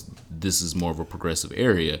because this is more of a progressive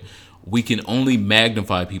area. We can only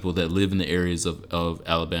magnify people that live in the areas of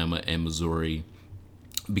Alabama and Missouri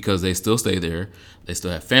because they still stay there. They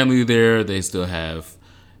still have family there. They still have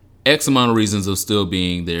X amount of reasons of still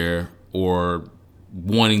being there or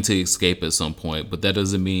wanting to escape at some point. But that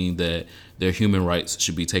doesn't mean that their human rights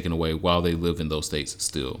should be taken away while they live in those states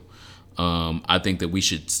still. I think that we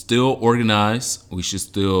should still organize. We should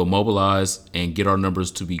still mobilize and get our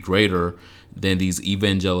numbers to be greater than these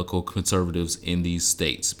evangelical conservatives in these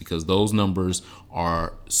states, because those numbers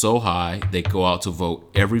are so high. They go out to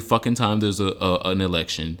vote every fucking time there's an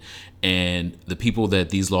election, and the people that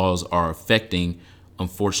these laws are affecting,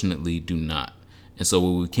 unfortunately, do not. And so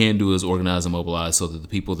what we can do is organize and mobilize so that the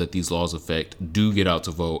people that these laws affect do get out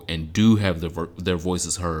to vote and do have their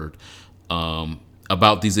voices heard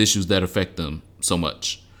about these issues that affect them so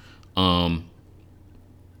much.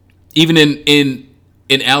 Even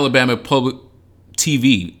in Alabama public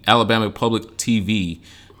TV,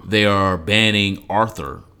 they are banning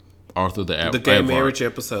Arthur the gay marriage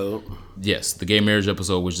episode. Yes, the gay marriage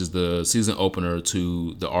episode, which is the season opener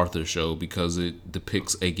to the Arthur show, because it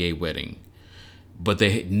depicts a gay wedding. But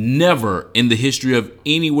they never in the history of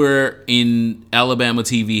anywhere in Alabama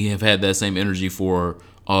TV have had that same energy for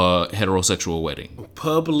a heterosexual wedding.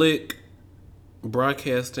 Public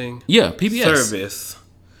broadcasting. Yeah, PBS. Service.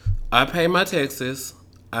 I pay my taxes.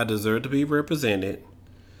 I deserve to be represented.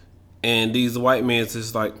 And these white men is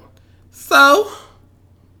just like, so,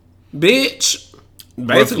 bitch.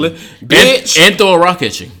 Basically, bitch. And throw a rock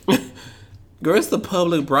at you. Girl, it's the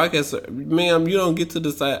public broadcaster. Ma'am, you don't get to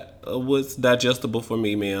decide what's digestible for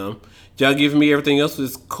me, ma'am. Y'all giving me everything else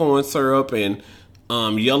with corn syrup and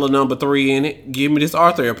yellow number 3 in it. Give me this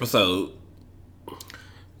Arthur episode.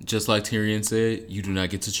 Just like Tyrion said, you do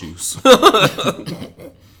not get to choose.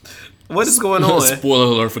 What is going on? Spoiler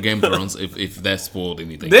alert for Game of Thrones, if that spoiled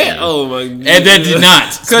anything. Oh my god. And that did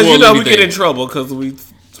not. Because you know we get in trouble because we.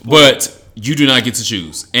 But you do not get to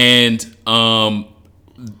choose. And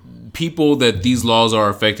people that these laws are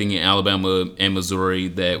affecting in Alabama and Missouri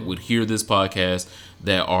that would hear this podcast,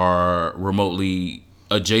 that are remotely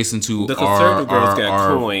adjacent to the conservative girls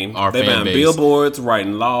got coin. Our They're fan buying base. billboards,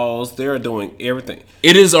 writing laws. They're doing everything.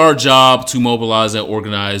 It is our job to mobilize and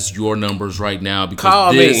organize your numbers right now, because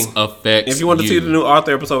Call this me. affects If you want to you. see the new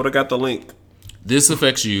Arthur episode, I got the link. This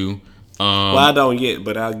affects you. Well, I don't yet,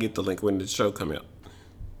 but I'll get the link when the show come out.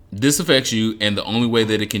 This affects you, and the only way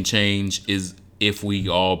that it can change is if we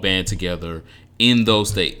all band together in those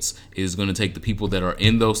states. It is going to take the people that are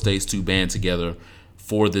in those states to band together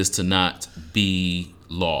for this to not be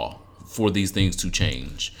law, for these things to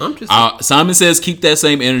change. Simon says keep that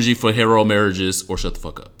same energy for hetero marriages or shut the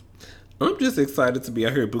fuck up. I'm just excited to be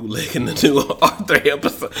out here bootlegging the new Arthur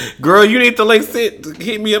episode. Girl, you need the link sent.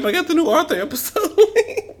 Hit me up. I got the new Arthur episode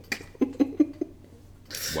link.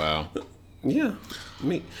 Wow. Yeah.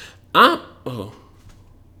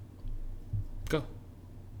 Go.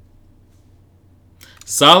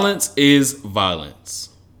 Silence is violence.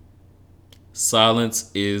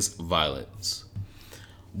 Silence is violence.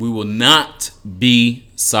 We will not be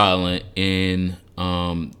silent in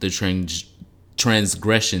the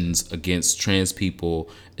transgressions against trans people,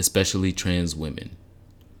 especially trans women.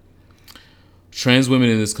 Trans women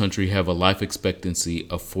in this country have a life expectancy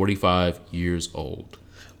of 45 years old.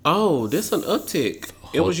 Oh, this an uptick.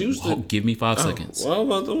 It was usually. Give me 5 seconds.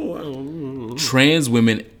 Well, Trans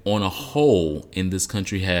women on a whole in this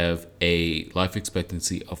country have a life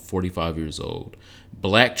expectancy of 45 years old.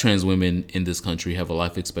 Black trans women in this country have a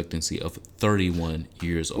life expectancy of 31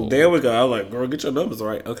 years old. there we go. I was like, girl, get your numbers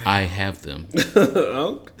right. Okay. I have them.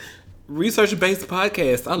 Research-based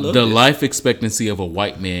podcast. I love The this. life expectancy of a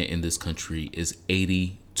white man in this country is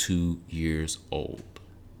 82 years old.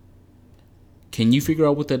 Can you figure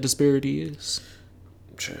out what that disparity is?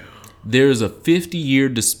 There is a 50-year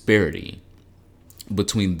disparity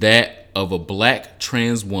between that of a black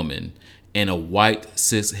trans woman and a white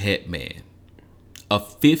cis-het man. A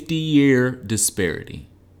 50-year disparity.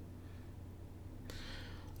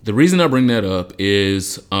 The reason I bring that up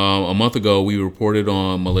is a month ago we reported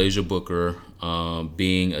on Malaysia Booker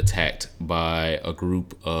being attacked by a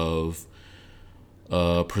group of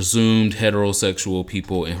presumed heterosexual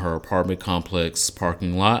people in her apartment complex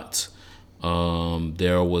parking lot.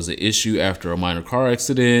 There was an issue after a minor car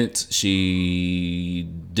accident. She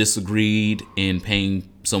disagreed in paying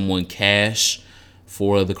someone cash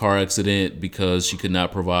for the car accident because she could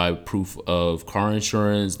not provide proof of car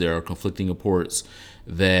insurance. There are conflicting reports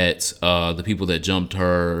that the people that jumped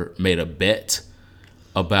her made a bet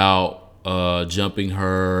about jumping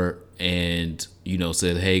her, and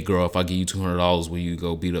said, "Hey girl, if I give you $200, will you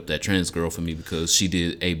go beat up that trans girl for me because she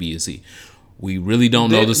did A, B, and C?" We really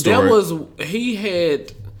don't know the story. He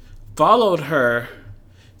had followed her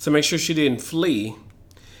to make sure she didn't flee,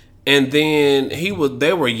 and then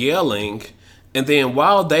they were yelling, and then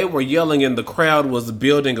while they were yelling and the crowd was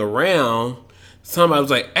building around, somebody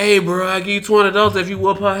was like, "Hey bro, I give you $200 if you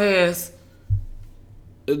whoop her ass."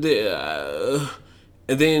 And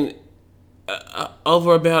then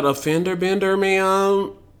over about a fender bender,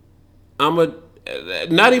 ma'am.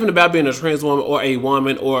 Not even about being a trans woman or a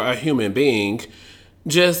woman or a human being.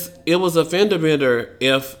 Just, it was a fender bender.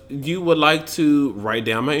 If you would like to write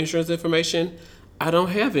down my insurance information, I don't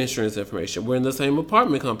have insurance information. We're in the same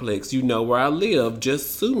apartment complex. You know where I live.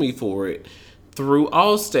 Just sue me for it. Through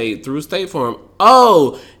Allstate, through State Farm.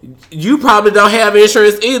 Oh, you probably don't have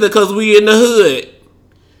insurance either because we in the hood.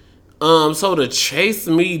 So to chase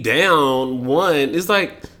me down, it's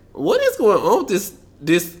like, what is going on with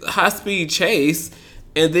this high speed chase?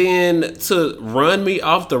 And then to run me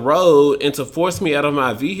off the road and to force me out of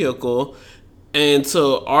my vehicle and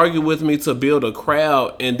to argue with me to build a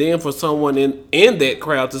crowd, and then for someone in that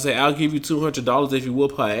crowd to say, I'll give you $200 if you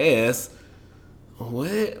whoop her ass.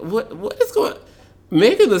 What is going on?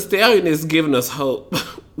 Megan Thee Stallion is giving us hope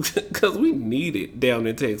because we need it down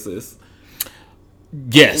in Texas.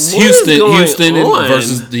 Yes, What Houston on?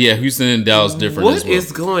 versus Houston and Dallas different. What as well.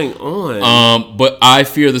 is going on? But I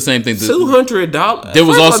fear the same thing. $200. There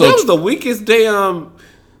was also that was the weakest damn.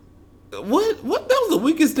 What? That was the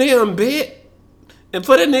weakest damn bet. And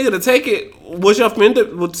for that nigga to take it, was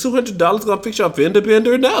 $200 gonna fix your fender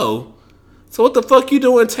bender? No. So what the fuck you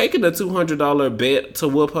doing taking a $200 bet to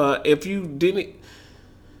whoop her if you didn't?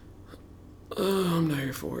 I'm not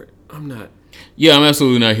here for it. I'm not. Yeah, I'm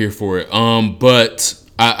absolutely not here for it. But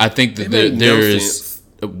I think that there is.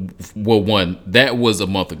 Well, one, that was a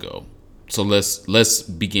month ago. So let's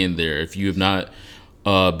begin there. If you have not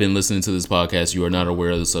been listening to this podcast, you are not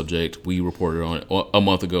aware of the subject. We reported on it a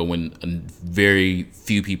month ago when very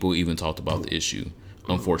few people even talked about the issue,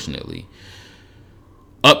 unfortunately.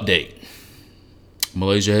 Update.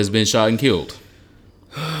 Malaysia has been shot and killed.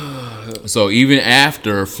 So even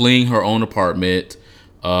after fleeing her own apartment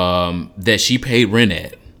that she paid rent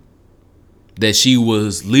at, that she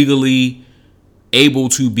was legally able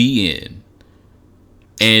to be in,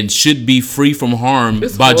 and should be free from harm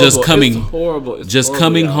by just coming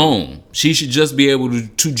home. She should just be able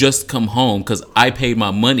to just come home because I paid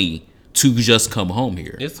my money to just come home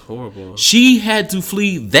here. It's horrible. She had to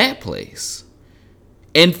flee that place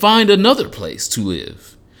and find another place to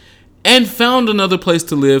live. And found another place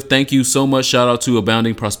to live. Thank you so much. Shout out to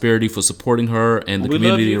Abounding Prosperity for supporting her and the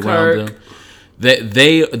community around them. That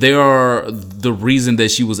they are the reason that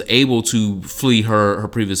she was able to flee her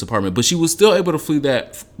previous apartment, but she was still able to flee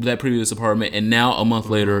that previous apartment, and now a month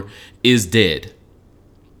later is dead.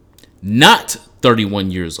 Not 31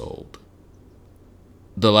 years old.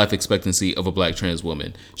 The life expectancy of a black trans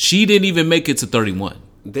woman. She didn't even make it to 31.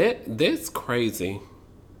 That's crazy.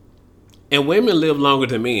 And women live longer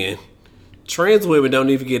than men. Trans women don't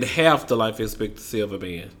even get half the life expectancy of a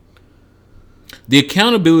man. The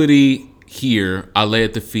accountability here I lay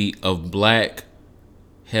at the feet of black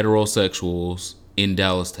heterosexuals in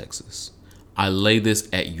Dallas, Texas. I lay this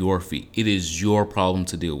at your feet. It is your problem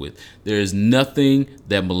to deal with. There is nothing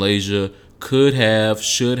that Malaysia could have,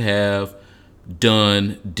 should have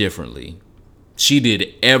done differently. She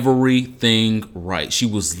did everything right. She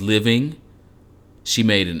was living. She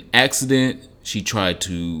made an accident. She tried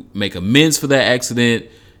to make amends for that accident.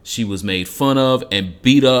 She was made fun of and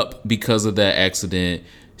beat up because of that accident.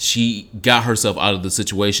 She got herself out of the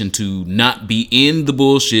situation to not be in the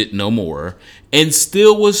bullshit no more, and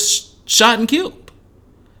still was shot and killed.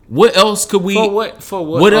 What else could we? For what? For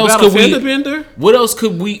what? What else could we? Bender? What else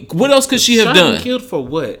could we? What else could she have Shot done? and killed for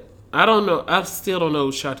what? I don't know. I still don't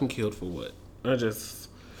know. Shot and killed for what? It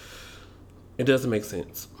doesn't make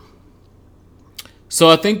sense. So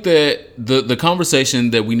I think that the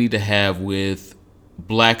conversation that we need to have with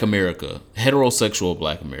Black America, heterosexual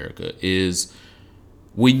Black America, is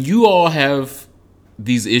when you all have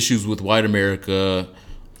these issues with white America,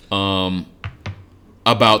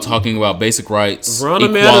 about talking about basic rights, Ronna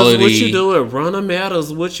equality. Matters, what you doing? Ronna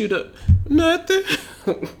Matters, what you do? Nothing.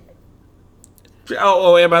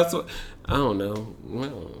 Am I don't know.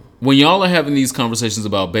 Well, when y'all are having these conversations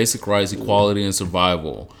about basic rights, equality, and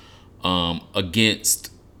survival,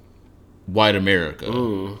 against white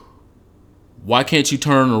America, why can't you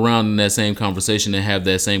turn around in that same conversation and have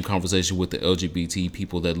that same conversation with the LGBT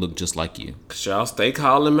people that look just like you? Cause y'all stay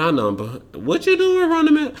calling my number. What you doing,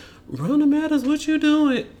 Ronna Matters? Ronna Matters, what you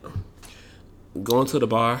doing? Going to the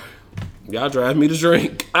bar. Y'all drive me to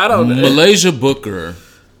drink. I don't know. Malaysia Booker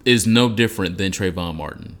is no different than Trayvon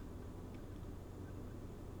Martin.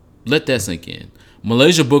 Let that sink in.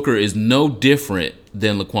 Malaysia Booker is no different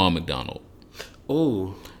than Laquan McDonald.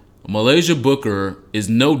 Ooh. Malaysia Booker is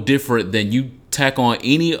no different than you tack on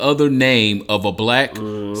any other name of a black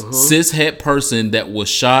cishet person that was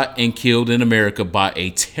shot and killed in America by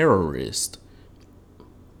a terrorist.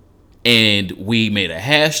 And we made a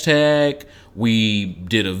hashtag. We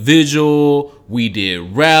did a vigil. We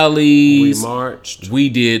did rallies. We marched. We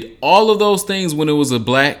did all of those things when it was a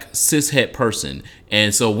black cishet person.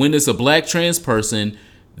 And so when it's a black trans person,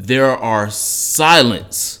 there are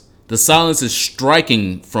silence. The silence is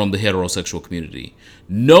striking from the heterosexual community.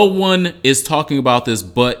 No one is talking about this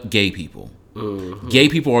but gay people. Mm-hmm. Gay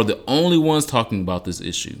people are the only ones talking about this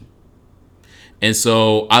issue. And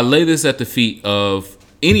so I lay this at the feet of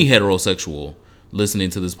any heterosexual listening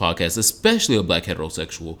to this podcast, especially a black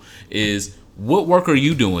heterosexual, is what work are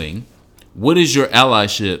you doing? What is your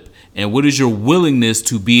allyship? And what is your willingness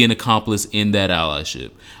to be an accomplice in that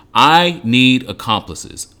allyship? I need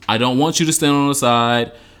accomplices. I don't want you to stand on the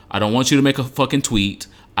side. I don't want you to make a fucking tweet.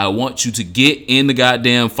 I want you to get in the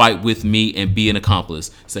goddamn fight with me and be an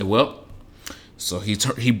accomplice. Say, well, so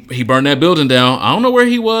he burned that building down. I don't know where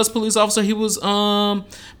he was, police officer. He was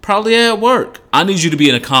probably at work. I need you to be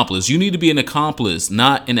an accomplice. You need to be an accomplice,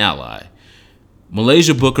 not an ally.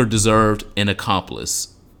 Malaysia Booker deserved an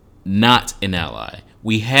accomplice, not an ally.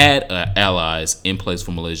 We had allies in place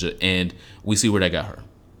for Malaysia, and we see where that got her.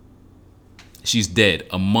 She's dead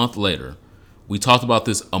a month later. We talked about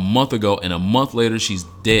this a month ago, and a month later, she's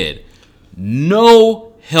dead.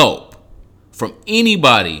 No help from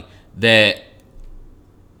anybody that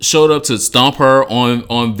showed up to stomp her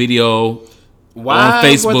on video. Why on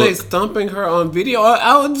Facebook. were they stomping her on video?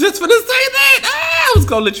 I was just gonna say that. I was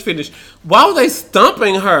gonna let you finish. Why were they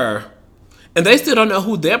stomping her? And they still don't know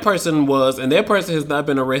who that person was, and that person has not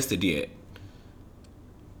been arrested yet.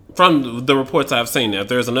 From the reports I've seen, if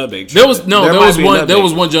there's an update, there was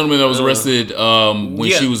one gentleman that was arrested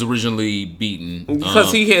when she was originally beaten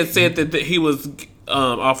because he had said that he was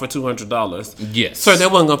offered $200. Yes, so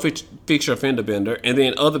that wasn't gonna fix your fender bender. And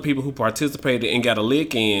then other people who participated and got a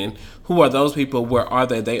lick in, who are those people? Where are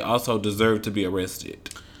they? They also deserve to be arrested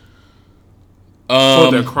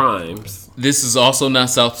for their crimes. This is also not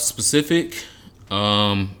South specific.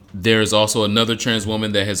 There's also another trans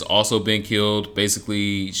woman that has also been killed.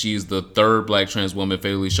 Basically, she's the third black trans woman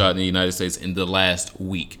fatally shot in the United States in the last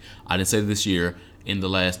week. I didn't say this year, in the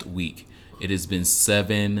last week. It has been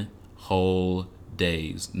 7 whole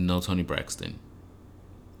days. No Toni Braxton.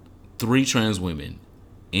 3 trans women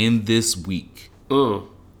in this week.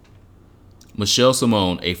 Michelle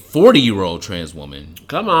Simone, a 40-year-old trans woman.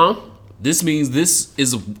 Come on. This means this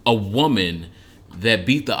is a woman that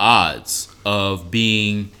beat the odds of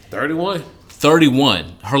being 31.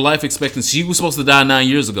 Her life expectancy, she was supposed to die 9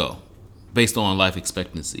 years ago based on life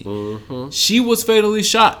expectancy. Mm-hmm. She was fatally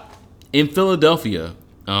shot in Philadelphia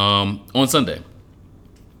on Sunday.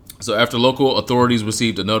 So after local authorities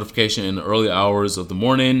received a notification in the early hours of the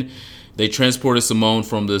morning, they transported Simone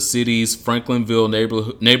from the city's Franklinville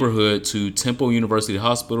neighborhood to Temple University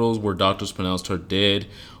Hospitals, where doctors pronounced her dead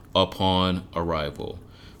upon arrival.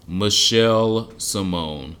 Michelle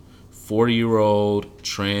Simone, 40-year-old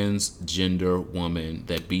transgender woman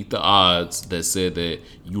that beat the odds, that said that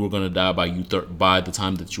you were going to die by the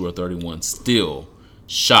time that you were 31, still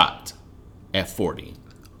shot at 40.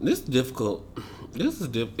 This is difficult.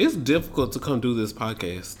 It's difficult to come do this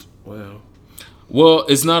podcast. Wow. Well,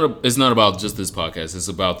 it's not about just this podcast. It's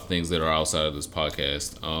about the things that are outside of this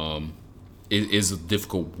podcast. It is a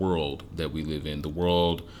difficult world that we live in. The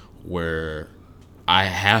world where I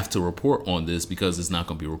have to report on this because it's not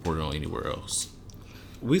going to be reported on anywhere else.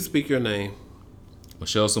 We speak your name.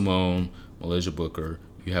 Michelle Simone, Malaysia Booker,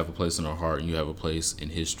 you have a place in our heart and you have a place in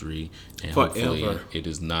history. And forever. Hopefully it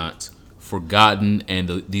is not forgotten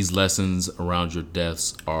and these lessons around your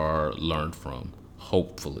deaths are learned from.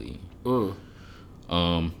 Hopefully.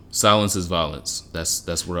 Silence is violence.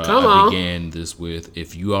 That's where I began this with.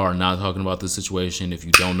 If you are not talking about this situation, if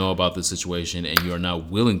you don't know about this situation, and you are not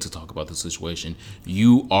willing to talk about this situation,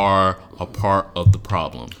 you are a part of the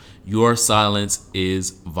problem. Your silence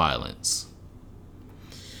is violence.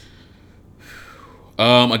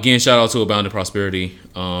 Again, shout out to Abounding Prosperity.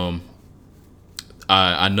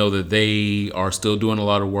 I know that they are still doing a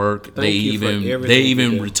lot of work. They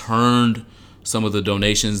even returned some of the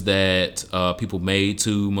donations that people made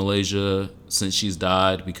to Malaysia since she's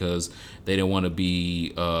died, because they didn't want to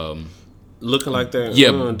be looking like they're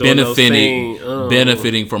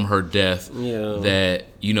benefiting from her death. Yeah. That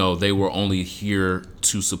they were only here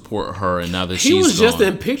to support her, and now that she was gone, just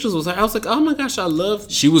in pictures with her, I was like, oh my gosh, I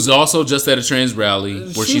love. She was also just at a trans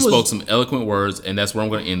rally where she spoke some eloquent words, and that's where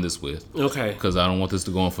I'm going to end this with. Okay. Because I don't want this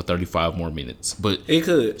to go on for 35 more minutes, but it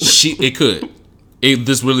could. It could.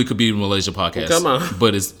 This really could be a Malaysia podcast. Come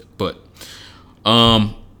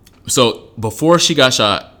on. So before she got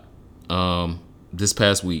shot, this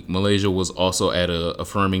past week, Malaysia was also at a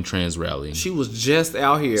affirming trans rally. She was just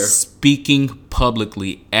out here speaking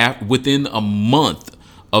publicly within a month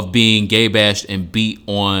of being gay bashed and beat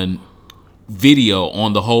on video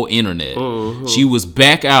on the whole internet. Mm-hmm. She was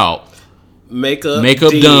back out, makeup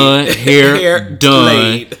done, hair done,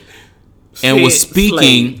 laid, and was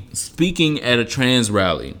speaking at a trans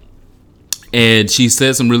rally. And she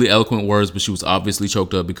said some really eloquent words, but she was obviously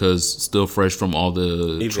choked up because still fresh from all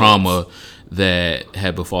the trauma that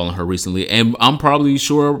had befallen her recently. And I'm probably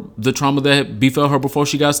sure the trauma that befell her before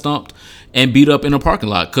she got stumped and beat up in a parking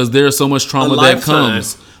lot, because there's so much trauma that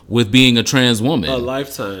comes with being a trans woman. A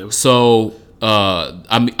lifetime. So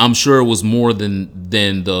I'm sure it was more than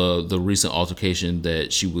the recent altercation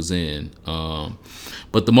that she was in.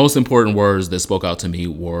 But the most important words that spoke out to me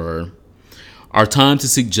were, "Our time to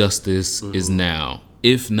seek justice is now.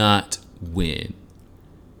 If not, when?"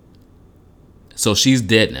 So she's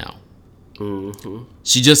dead now. Mm-hmm.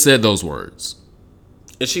 She just said those words.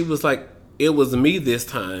 And she was like, "It was me this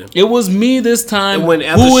time. It was me this time." And when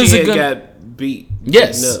after she got beaten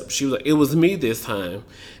up, she was like, "It was me this time."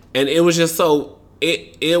 And it was just so,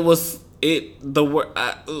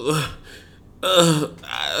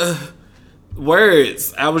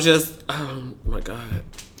 words. I was just, oh my God.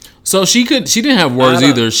 So she didn't have words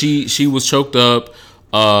either. She was choked up.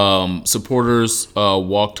 Supporters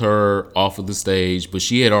walked her off of the stage, but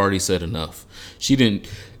she had already said enough. She didn't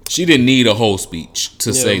need a whole speech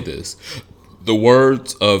to say this. The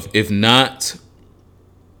words of "if not,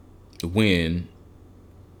 when."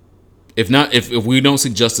 If we don't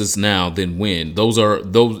seek justice now, then when? Those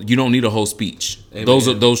you don't need a whole speech. Amen.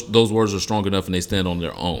 Those words are strong enough and they stand on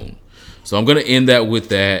their own. So I'm gonna end that with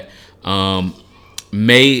that.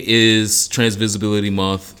 May is Trans Visibility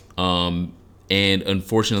Month, and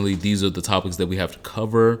unfortunately, these are the topics that we have to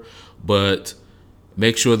cover. But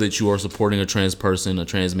make sure that you are supporting a trans person, a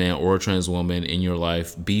trans man, or a trans woman in your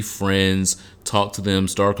life. Be friends, talk to them,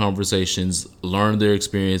 start conversations, learn their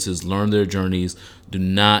experiences, learn their journeys. Do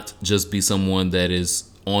not just be someone that is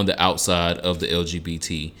on the outside of the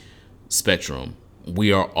LGBT spectrum.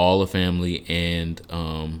 We are all a family, and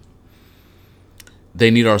they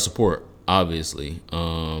need our support, obviously.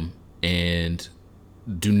 And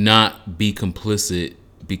do not be complicit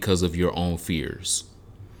because of your own fears.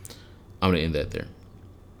 I'm going to end that there.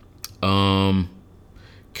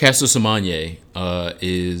 Caster Semenya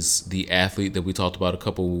is the athlete that we talked about a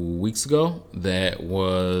couple weeks ago that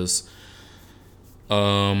was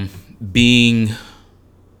being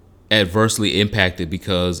adversely impacted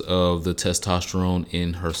because of the testosterone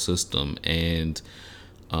in her system. And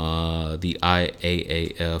the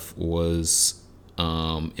IAAF was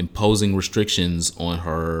imposing restrictions on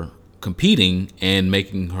her competing and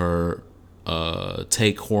making her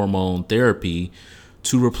take hormone therapy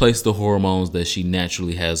to replace the hormones that she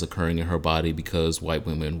naturally has occurring in her body because white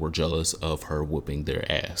women were jealous of her whooping their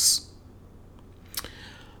ass.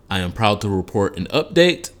 I am proud to report an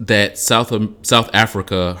update that South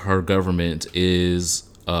Africa, her government, is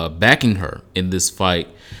backing her in this fight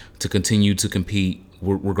to continue to compete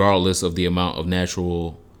regardless of the amount of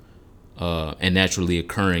natural and naturally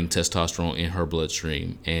occurring testosterone in her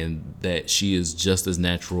bloodstream, and that she is just as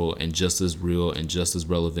natural and just as real and just as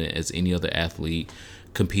relevant as any other athlete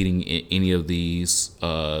competing in any of these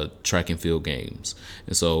track and field games.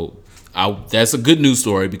 And so that's a good news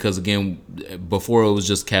story because, again, before it was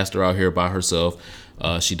just Caster out here by herself.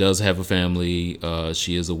 She does have a family.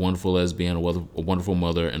 She is a wonderful lesbian, a wonderful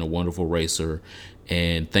mother, and a wonderful racer.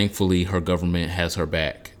 And thankfully, her government has her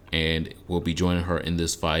back and will be joining her in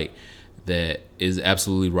this fight that is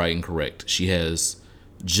absolutely right and correct. She has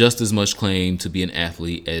just as much claim to be an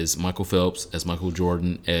athlete as Michael Phelps, as Michael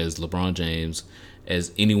Jordan, as LeBron James,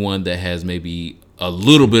 as anyone that has maybe a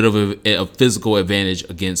little bit of a physical advantage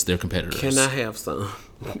against their competitors. Can I have some?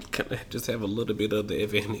 Can I just have a little bit of the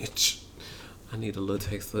advantage? I need a little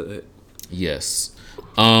taste of it. Yes.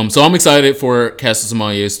 So I'm excited for Caster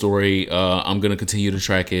Semenya's story. I'm going to continue to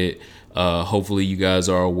track it. Hopefully you guys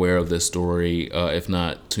are aware of this story. If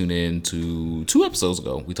not, tune in to 2 episodes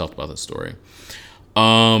ago. We talked about this story.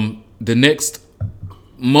 The next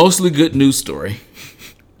mostly good news story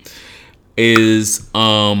is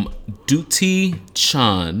Dutee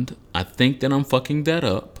Chand. I think that I'm fucking that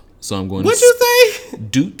up. So I'm going What'd you say?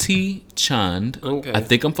 Dutee Chand. Okay. I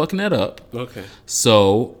think I'm fucking that up. Okay.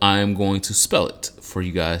 So I'm going to spell it for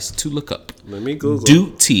you guys to look up. Let me Google.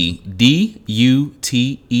 Dutee, Dutee,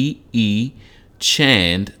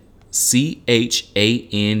 Chand, Chand,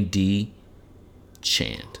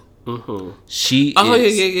 Chand. Mm-hmm. She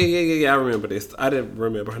yeah. I remember this. I didn't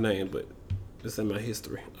remember her name, but it's in my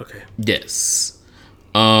history. Okay. Yes.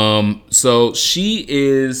 So she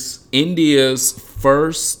is India's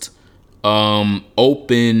first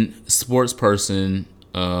open sports person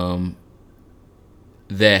that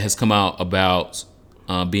has come out about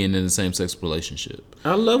being in the same-sex relationship.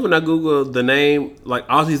 I love when I Google the name, like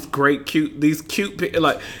all these cute,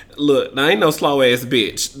 like, look, I ain't no slow ass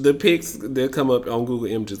bitch. The pics that come up on Google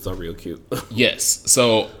Images are real cute. Yes.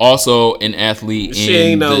 So also an athlete. She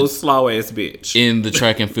ain't no slow ass bitch in the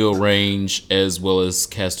track and field range, as well as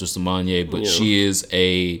Caster Semenya, but she is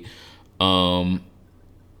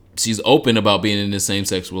she's open about being in the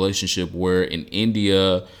same-sex relationship. Where in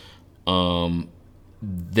India,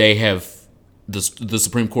 they have. The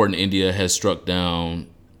Supreme Court in India has struck down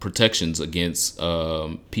protections against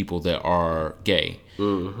people that are gay.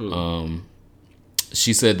 Mm-hmm.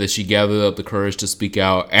 She said that she gathered up the courage to speak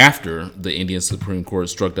out after the Indian Supreme Court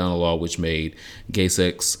struck down a law which made gay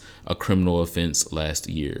sex a criminal offense last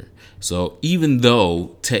year. So even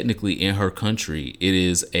though technically in her country it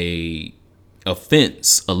is a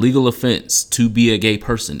legal offense to be a gay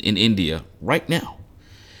person in India right now,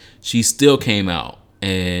 she still came out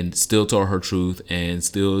and still told her truth and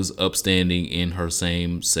still is upstanding in her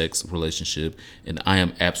same-sex relationship. And I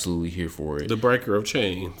am absolutely here for it. The breaker of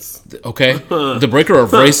chains. Okay? The breaker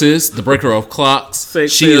of races. The breaker of clocks.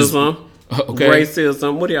 Sexism.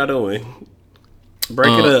 Racism. What are y'all doing?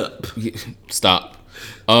 Break it up. Stop.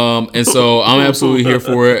 And so I'm absolutely here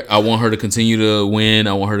for it. I want her to continue to win.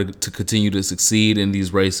 I want her to continue to succeed in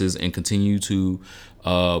these races and continue to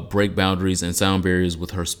break boundaries and sound barriers with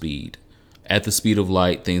her speed. At the speed of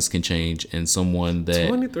light, things can change, and someone that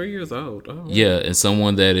 23 years old. Oh, yeah, and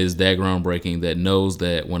someone that is that groundbreaking, that knows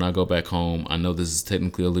that when I go back home, I know this is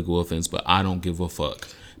technically a legal offense, but I don't give a fuck.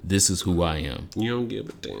 This is who I am. You don't give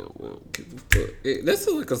a damn. We don't give a fuck. This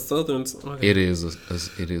is like a southern. Okay. It is a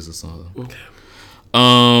southern. Okay.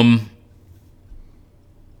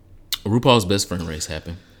 RuPaul's Best Friend race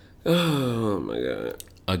happened. Oh my god!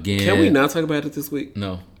 Again, can we not talk about it this week?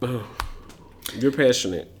 No. Oh. You're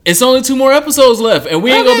passionate. It's only 2 more episodes left, and we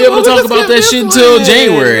ain't gonna be able to talk about that shit until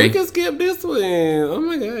January. We can skip this one. Oh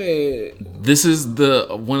my god! This is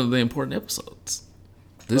one of the important episodes.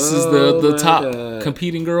 This is the top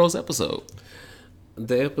competing girls episode.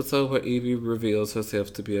 The episode where Evie reveals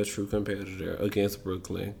herself to be a true competitor against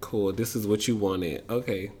Brooklyn. Cool. This is what you wanted.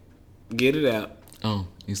 Okay, get it out. Oh,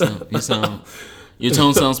 you sound. Your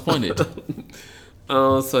tone sounds pointed.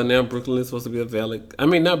 So now Brooklyn is supposed to be a valid. I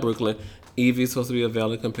mean, not Brooklyn. Evie's supposed to be a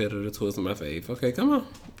valid competitor towards my fave. Okay, come on.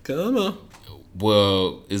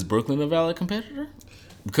 Well, is Brooklyn a valid competitor?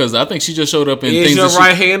 Because I think she just showed up in is things. Is your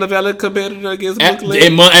right hand a valid competitor against Brooklyn?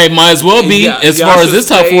 It might as well be, as far as this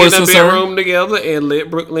top 4 is concerned. Stay in the bedroom together and let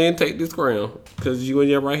Brooklyn take this crown, because you and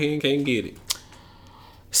your right hand can't get it.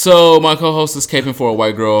 So my co-host is caping for a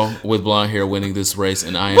white girl with blonde hair winning this race,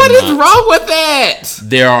 and I am. What is wrong with that?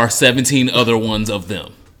 There are 17 other ones of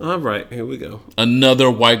them. All right, here we go. Another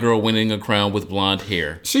white girl winning a crown with blonde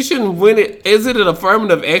hair. She shouldn't win it. Is it an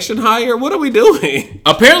affirmative action hire? What are we doing?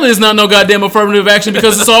 Apparently, it's not no goddamn affirmative action,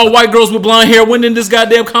 because it's all white girls with blonde hair winning this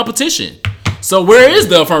goddamn competition. So where is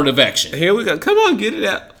the affirmative action? Here we go. Come on, get it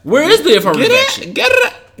out. Where is the affirmative action? Get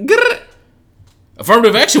it.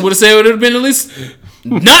 Affirmative action would have said it would have been at least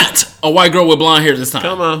not a white girl with blonde hair this time.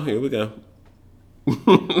 Come on, here we go.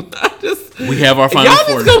 We have our final 4. Y'all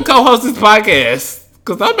just gonna co-host this podcast.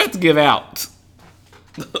 Because I'm about to give out.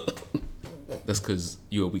 That's because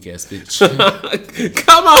you a weak ass bitch.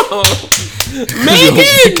 Come on.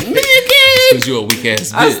 Megan. Because you a weak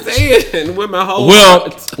ass bitch. I stand with my whole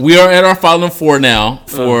heart. We are at our final 4 now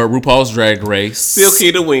for RuPaul's Drag Race.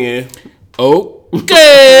 Silky to win. Okay.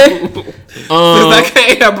 Since I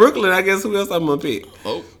can't have Brooklyn, I guess who else I'm going to pick?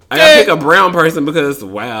 Okay. I got to pick a brown person because,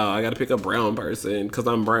 I got to pick a brown person because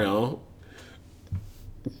I'm brown.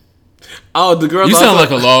 Oh, the girls. You sound like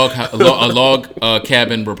a log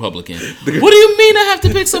cabin Republican. What do you mean I have to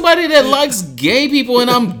pick somebody that likes gay people and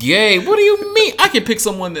I'm gay? What do you mean? I can pick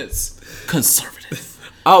someone that's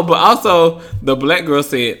conservative. Oh, but also the black girl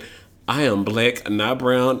said, "I am black, not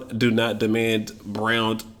brown. Do not demand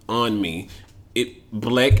brown on me.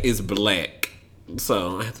 Black is black.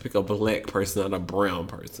 So I have to pick a black person, not a brown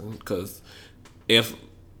person, because if."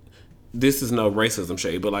 This is no racism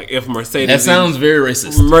shade, but like if Mercedes... That sounds very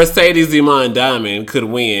racist. Mercedes Iman Diamond could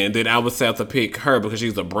win, then I would have to pick her because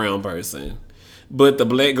she's a brown person. But the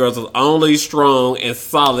black girls are only strong and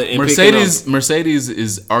solid in Mercedes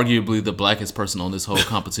is arguably the blackest person on this whole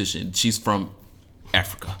competition. She's from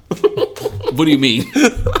Africa. What do you mean?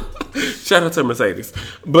 Shout out to Mercedes.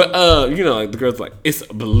 But, like the girls like, it's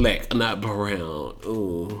black, not brown.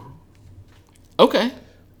 Ooh. Okay.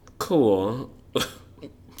 Cool.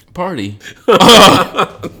 Party.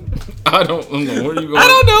 I don't know. Where are you going? I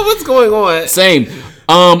don't know what's going on. Same.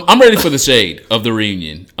 I'm ready for the shade of the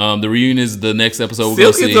reunion. The reunion is the next episode we're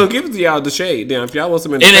gonna Silky's see. gonna give it to y'all the shade. Damn, if y'all want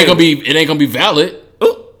some It ain't gonna be valid.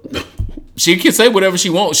 She can say whatever she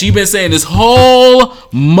wants. She been saying this whole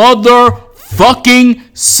motherfucking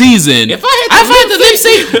season. If I had to lip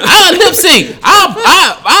sync, I'll lip sync.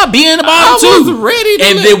 I'll be in the bottom too. I was ready to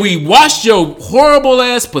and lip- then we watched your horrible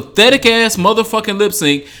ass, pathetic ass motherfucking lip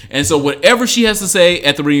sync. And so whatever she has to say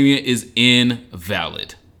at the reunion is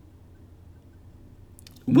invalid.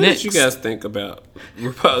 What did you guys think about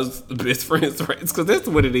RuPaul's best friends race? Because that's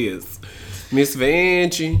what it is. Miss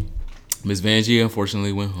Vanjie. Miss Vanjie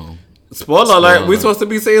unfortunately went home. Spoiler alert. alert. We're supposed to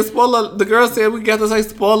be saying spoiler. The girl said we got to say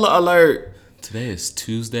spoiler alert. Today is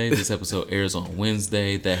Tuesday. This episode airs on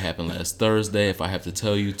Wednesday. That happened last Thursday. If I have to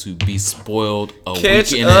tell you to be spoiled a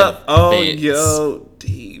Catch week in up on advance. your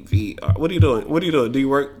DVR. What are you doing? What are you doing? Do you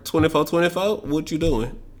work 24/24? What you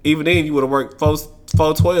doing? Even then, you would have worked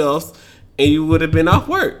 4/12s and you would have been off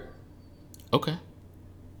work. Okay.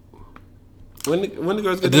 When the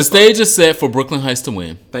girls get The that stage is set for Brooklyn Heights to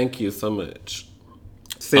win. Thank you so much.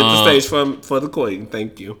 Set the stage for the queen.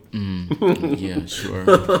 Thank you. Yeah, sure.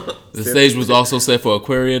 The stage was also set for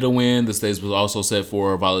Aquaria to win. The stage was also set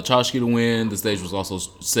for Violet Chachki to win. The stage was also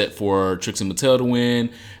set for Trixie Mattel to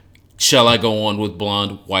win. Shall I go on with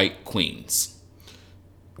blonde white queens?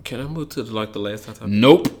 Can I move to the last time?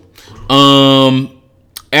 Nope.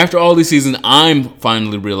 After all these seasons, I'm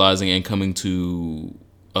finally realizing and coming to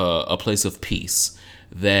a place of peace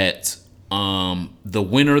that the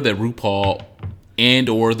winner that RuPaul and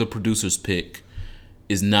or the producers pick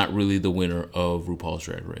is not really the winner of RuPaul's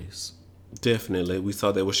Drag Race. Definitely. We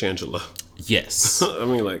saw that with Shangela. Yes. I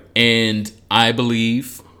mean, And I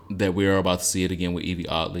believe that we are about to see it again with Evie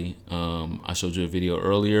Oddly. I showed you a video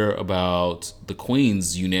earlier about the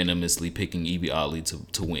queens unanimously picking Evie Oddly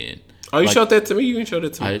to win. oh, you showed that to me? You didn't show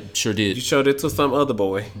that to me. I sure did. You showed it to some other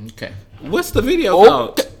boy. Okay. What's the video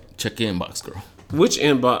called? Check your inbox, girl. Which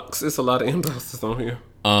inbox? It's a lot of inboxes on here.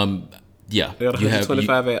 Yeah. They got You have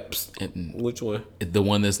 125 apps. Which one? the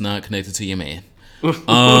one that's not connected to your man. What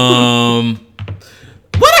I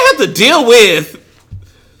have to deal with?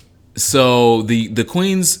 So the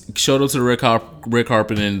queens showed up to the red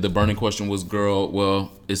carpet, and the burning question was,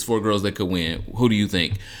 it's 4 girls that could win. Who do you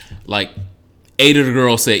think? 8 of the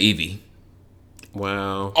girls said Evie.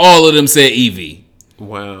 Wow. All of them said Evie.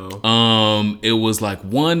 Wow. It was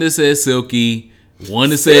 1 that said Silky, 1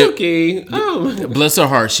 that said Silky. Oh, bless her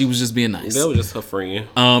heart, she was just being nice. that was just her friend.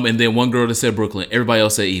 And then 1 girl that said Brooklyn. Everybody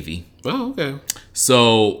else said Evie. Oh, okay.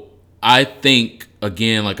 So I think,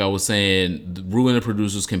 again, like I was saying, Ru and the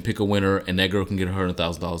producers can pick a winner, and that girl can get her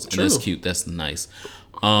 $1,000, and that's cute. That's nice.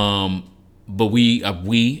 But we,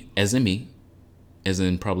 as in me, as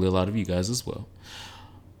in probably a lot of you guys as well,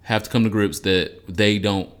 have to come to grips that they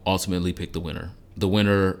don't ultimately pick the winner. The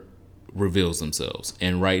winner reveals themselves,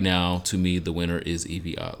 and right now, to me, the winner is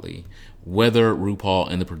Evie Oddly, whether RuPaul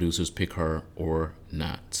and the producers pick her or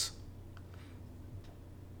not.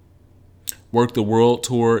 Work the World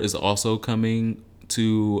Tour is also coming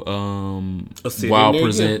to Wow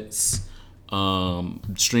Presents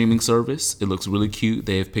streaming service. It looks really cute.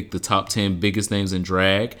 They have picked the top 10 biggest names in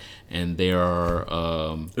drag, and they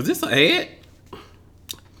are. Is this an ad?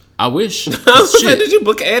 I wish. Did you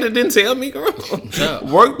book an ad and didn't tell me, girl?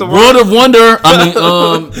 Work the World of Wonder.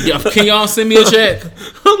 Can y'all send me a check?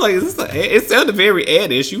 I'm like, is this an ad? It sounded very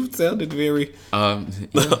ad-ish. You sounded very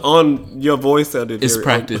on your voice sounded. It's very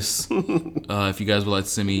practice. If you guys would like to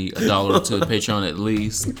send me $1 to Patreon at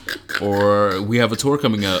least, or we have a tour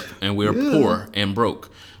coming up and we're poor and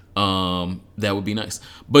broke, that would be nice.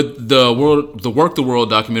 But the Work the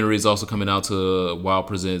World documentary is also coming out to Wow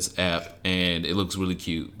Presents app, and it looks really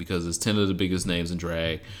cute because it's 10 of the biggest names in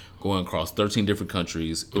drag going across 13 different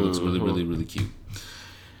countries. It looks really, really, really cute.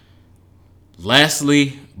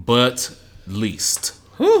 Lastly, but least,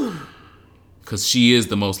 because she is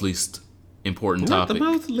the most least important Not topic. the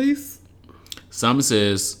most least. Simon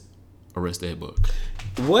Says arrest Ed Buck.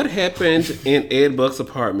 What happened in Ed Buck's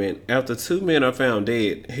apartment after 2 men are found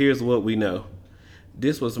dead? Here's what we know.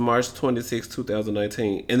 This was March 26,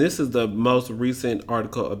 2019, and this is the most recent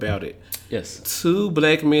article about it. Yes. 2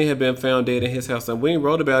 black men have been found dead in his house, and we ain't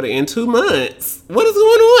wrote about it in 2 months. What is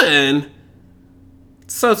going on?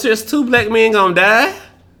 So just 2 black men gonna die?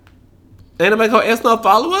 Ain't nobody gonna ask no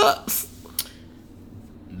follow-ups?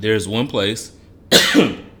 There's one place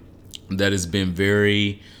that has been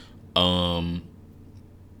very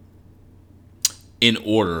in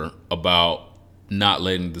order about not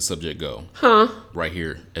letting the subject go. Right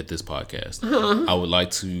here at this podcast. I would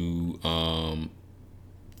like to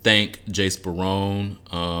thank Jace Barone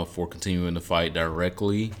for continuing to fight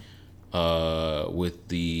directly with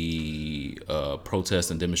the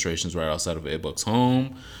protests and demonstrations right outside of Ed Buck's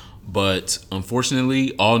home. But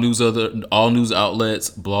unfortunately, all news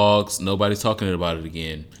outlets, blogs, nobody's talking about it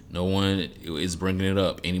again. No one is bringing it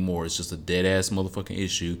up anymore. It's just a dead ass motherfucking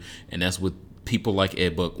issue, and that's what people like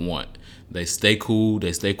Ed Buck want. They stay cool,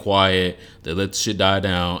 they stay quiet, they let the shit die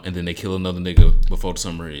down, and then they kill another nigga before the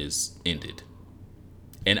summer is ended.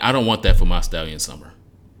 And I don't want that for my Stallion Summer.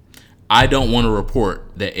 I don't want to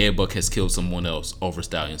report that Ed Buck has killed someone else over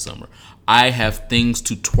Stallion Summer. I have things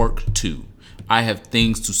to twerk to. I have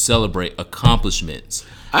things to celebrate, accomplishments.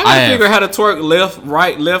 I gotta figure out how to twerk left,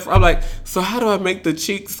 right, left. I'm like, so how do I make the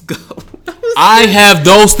cheeks go? I have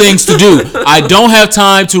those things to do. I don't have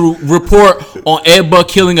time to report on Ed Buck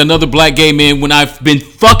killing another black gay man when I've been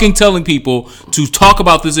fucking telling people to talk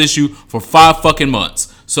about this issue for 5 fucking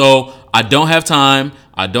months. So I don't have time.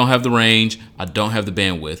 I don't have the range. I don't have the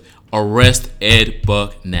bandwidth. Arrest Ed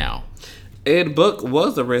Buck now. Ed Buck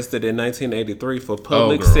was arrested in 1983 for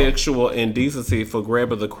public sexual indecency for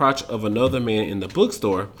grabbing the crotch of another man in the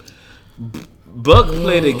bookstore. Buck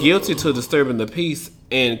pleaded guilty to disturbing the peace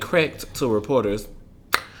and cracked to reporters.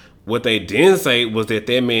 What they didn't say was that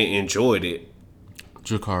man enjoyed it.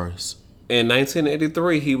 Dracarys. In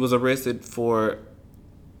 1983, he was arrested for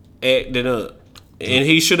acting up. And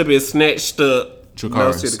he should have been snatched up.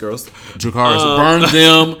 Dracarys. The girls. Dracarys. Burn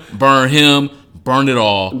them, burn him. Burned it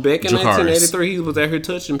all. Back in 1983, he was out here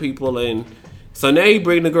touching people, and so now he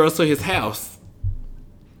bringing the girls to his house.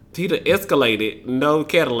 He done escalated. No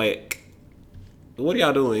Cadillac. What are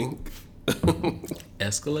y'all doing?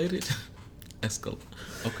 Escalated?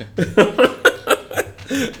 Okay.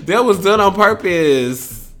 That was done on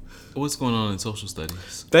purpose. What's going on in social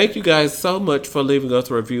studies? Thank you guys so much for leaving us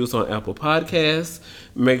reviews on Apple Podcasts.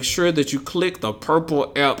 Make sure that you click the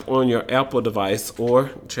purple app on your Apple device,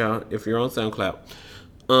 or if you're on SoundCloud,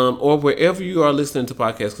 or wherever you are listening to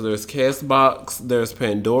podcasts. Because there's Castbox, there's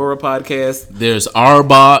Pandora Podcast, there's our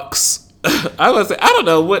box. I was say I don't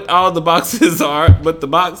know what all the boxes are, but the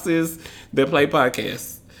boxes that play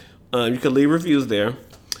podcasts. You can leave reviews there.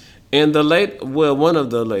 And one of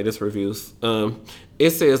the latest reviews,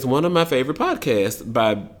 it says, one of my favorite podcasts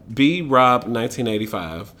by B. Rob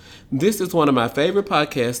 1985. This is one of my favorite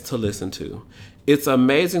podcasts to listen to. It's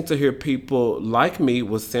amazing to hear people like me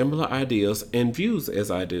with similar ideas and views as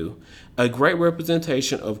I do. A great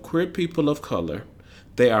representation of queer people of color.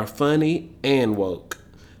 They are funny and woke.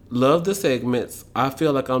 Love the segments. I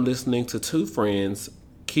feel like I'm listening to two friends.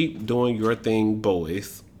 Keep doing your thing,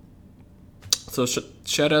 boys. So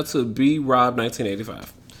shout out to B. Rob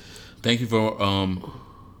 1985. Thank you for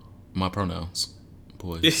my pronouns,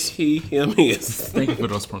 boys. He, him, his. Thank you for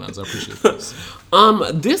those pronouns. I appreciate this.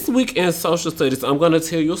 This week in social studies, I'm gonna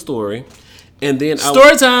tell you a story, and then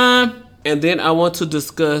story time. And then I want to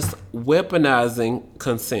discuss weaponizing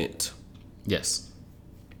consent. Yes.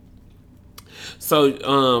 So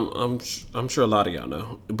I'm sure a lot of y'all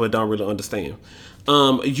know, but don't really understand.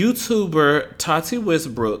 YouTuber Tati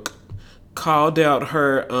Westbrook called out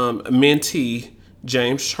her mentee,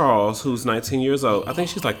 James Charles, who's 19 years old. I think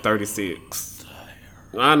she's like 36.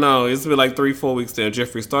 I know, it's been like 3-4 weeks now.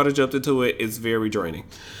 Jeffree Star jumped into it. It's very draining.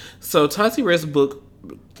 So Tati Westbrook,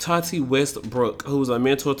 who's a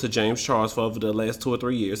mentor to James Charles for over the last 2 or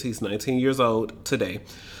 3 years. He's 19 years old today.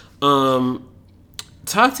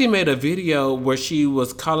 Tati made a video where she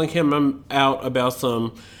was calling him out about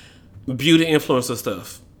some beauty influencer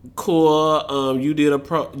stuff. Cool. You did an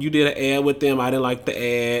ad with them. I didn't like the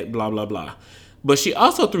ad. Blah blah blah. But she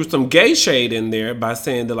also threw some gay shade in there by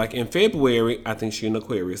saying that, like, in February, I think she's an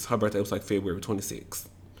Aquarius. Her birthday was like February 26th.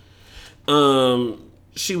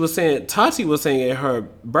 Tati was saying at her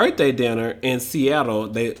birthday dinner in Seattle,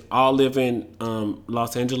 they all live in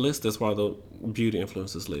Los Angeles. That's where the beauty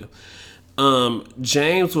influencers live.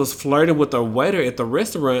 James was flirting with a waiter at the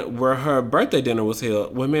restaurant where her birthday dinner was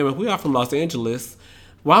held. Well, man, if we are from Los Angeles,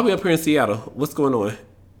 why are we up here in Seattle? What's going on?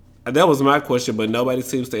 That was my question, but nobody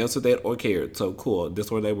seems to answer that or care. So cool.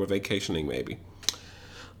 That's where they were vacationing, maybe.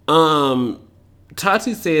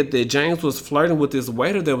 Tati said that James was flirting with this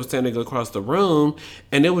waiter that was standing across the room,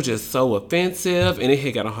 and it was just so offensive, and it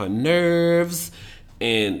had got on her nerves,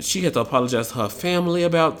 and she had to apologize to her family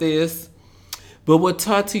about this. But what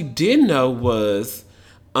Tati didn't know was,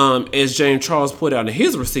 as James Charles put out in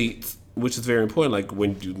his receipts, which is very important, like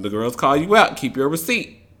when the girls call you out, keep your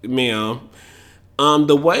receipt, ma'am.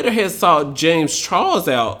 The waiter had sought James Charles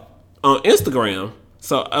out on Instagram.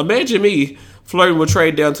 So imagine me flirting with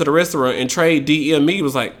Trey down to the restaurant, and Trey DM me,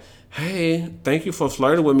 was like, hey, thank you for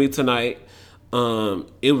flirting with me tonight.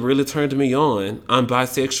 It really turned me on. I'm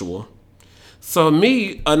bisexual. So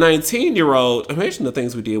me, a 19-year-old, imagine the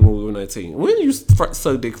things we did when we were 19. When did you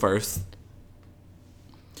suck dick first?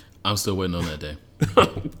 I'm still waiting on that day.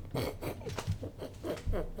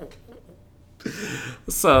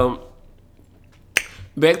 So,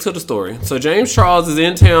 back to the story. So James Charles is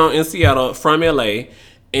in town in Seattle from LA,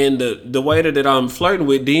 and the waiter that I'm flirting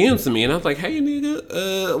with DMs me, and I was like, "Hey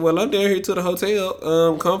nigga, well I'm down here to the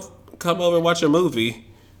hotel. Come over and watch a movie."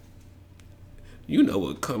 You know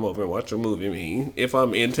what come over and watch a movie mean if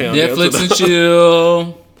I'm in town. Netflix and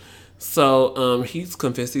chill. So he's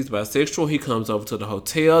confessed he's bisexual. He comes over to the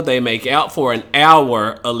hotel. They make out for an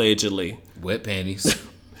hour, allegedly. Wet panties.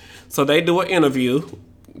 So they do an interview.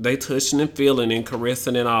 They touching and feeling and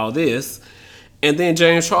caressing and all this. And then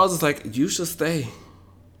James Charles is like, you should stay.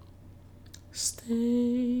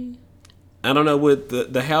 Stay. I don't know what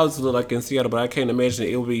the houses look like in Seattle, but I can't imagine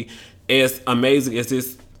it would be as amazing as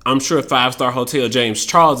this, I'm sure, 5-star hotel James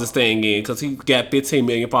Charles is staying in, because he got 15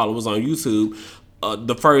 million followers on YouTube.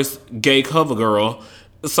 The first gay cover girl.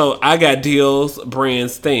 So I got deals,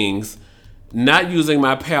 brands, things. Not using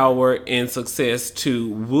my power and success to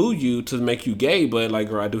woo you to make you gay, but like,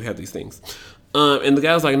 girl, I do have these things. And the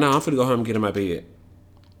guy was like, no, I'm finna go home and get in my bed.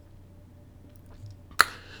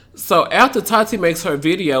 So after Tati makes her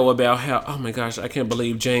video about how, oh my gosh, I can't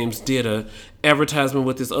believe James did a advertisement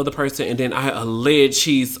with this other person, and then I allege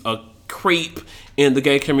he's a creep in the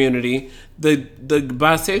gay community, the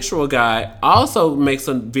bisexual guy also makes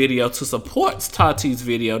a video to support Tati's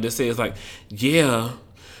video that says like, yeah,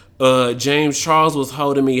 James Charles was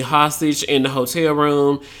holding me hostage in the hotel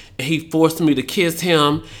room, and he forced me to kiss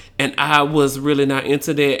him, and I was really not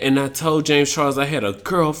into that, and I told James Charles I had a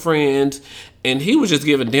girlfriend, and he was just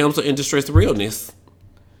giving damsel in distress realness.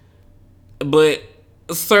 But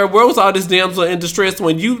sir, where was all this damsel in distress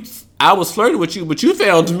when I was flirting with you, but you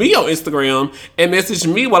found me on Instagram and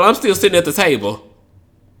messaged me while I'm still sitting at the table?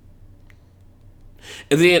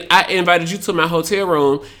 And then I invited you to my hotel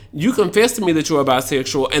room. You confessed to me that you are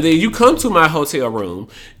bisexual. And then you come to my hotel room.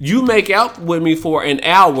 You make out with me for an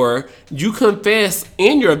hour. You confess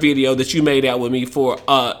in your video that you made out with me for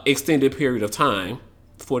an extended period of time.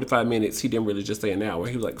 45 minutes. He didn't really just say an hour.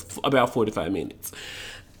 He was like about 45 minutes.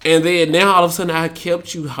 And then now all of a sudden I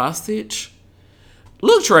kept you hostage.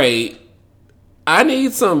 Look, Trey, I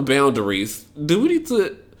need some boundaries. Do we need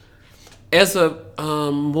to, as a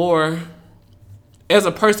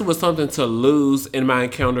person with something to lose in my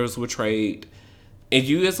encounters with trade, and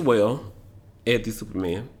you as well, Eddie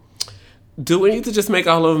Superman, do we need to just make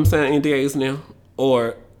all of them sign NDAs now?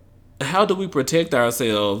 Or how do we protect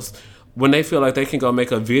ourselves when they feel like they can go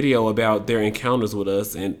make a video about their encounters with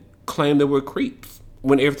us and claim that we're creeps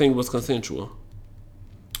when everything was consensual?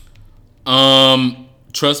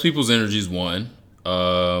 Trust people's energy is one.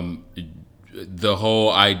 The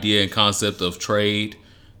whole idea and concept of trade,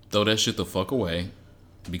 throw that shit the fuck away.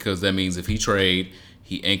 Because that means if he trade,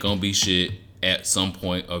 he ain't gonna be shit at some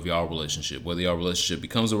point of y'all relationship. Whether y'all relationship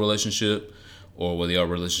becomes a relationship, or whether y'all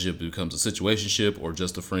relationship becomes a situationship, or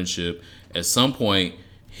just a friendship, at some point,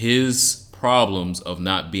 his problems of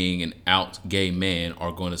not being an out gay man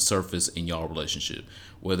are going to surface in y'all relationship.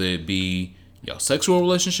 Whether it be y'all sexual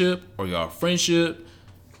relationship or y'all friendship,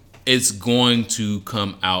 it's going to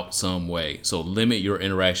come out some way. So limit your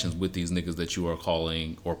interactions with these niggas that you are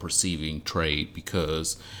calling or perceiving trade,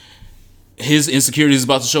 because his insecurity is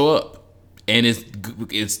about to show up, and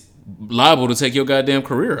it's liable to take your goddamn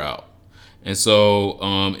career out. And so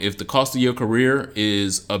if the cost of your career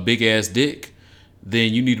is a big ass dick,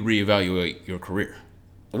 then you need to reevaluate your career.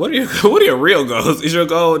 What are your real goals? Is your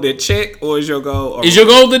goal the check, or is your goal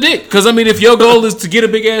the dick? Because I mean, if your goal is to get a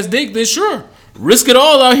big ass dick, then sure, risk it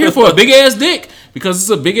all out here for a big ass dick, because it's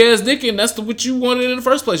a big ass dick, and that's what you wanted in the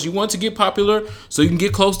first place. You want to get popular so you can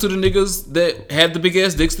get close to the niggas that had the big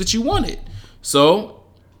ass dicks that you wanted. So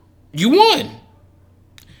you won.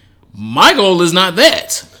 My goal is not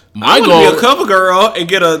that. I want to be a cover girl and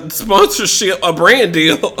get a sponsorship, a brand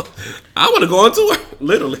deal. I want to go on tour,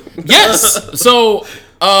 literally. Yes. So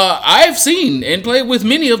I've seen and played with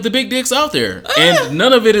many of the big dicks out there, and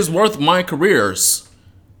none of it is worth my careers.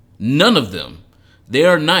 None of them. They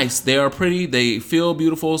are nice. They are pretty. They feel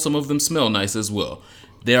beautiful. Some of them smell nice as well.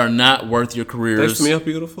 They are not worth your careers. They smell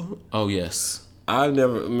beautiful? Oh, yes. I've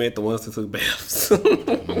never met the ones that took baths.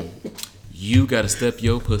 You got to step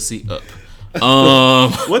your pussy up.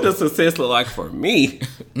 What does success look like for me?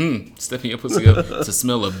 Stepping your pussy up to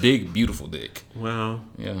smell a big, beautiful dick. Wow.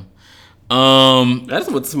 Yeah. That's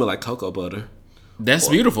what smell like, cocoa butter. That's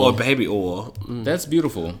beautiful. Or baby oil. That's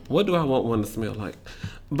beautiful. What do I want one to smell like?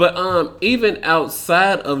 But even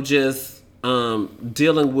outside of just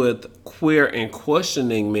dealing with queer and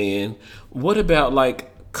questioning men, What about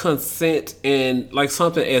like consent and like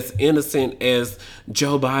something as innocent as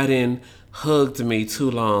Joe Biden hugged me too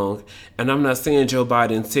long, and I'm not saying Joe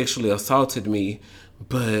Biden sexually assaulted me,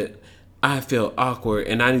 but I feel awkward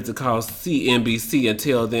and I need to call CNBC and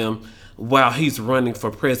tell them while he's running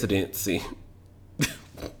for presidency.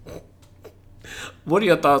 What are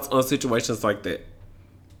your thoughts on situations like that?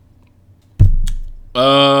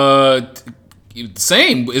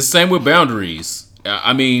 Same. It's same with boundaries.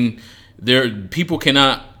 I mean, people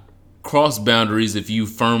cannot cross boundaries if you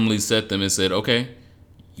firmly set them and said, okay,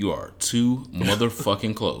 you are too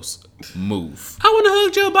motherfucking close. Move. I want to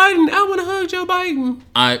hug Joe Biden. I want to hug Joe Biden.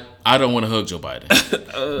 I don't want to hug Joe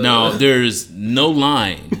Biden. Now, there's no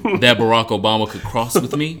line that Barack Obama could cross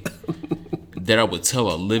with me that I would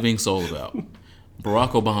tell a living soul about.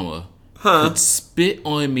 Barack Obama could spit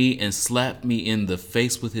on me and slap me in the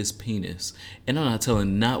face with his penis, and I'm not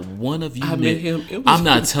telling not one of you. I'm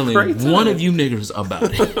not telling one of you niggers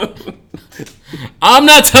about it. I'm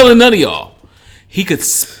not telling none of y'all. He could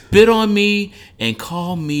spit on me and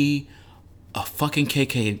call me a fucking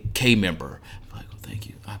KKK member. I'm like, oh, thank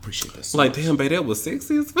you. I appreciate that so like, much. damn, babe, that was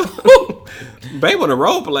sexy as fuck. Babe want to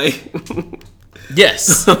role play.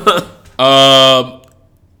 Yes.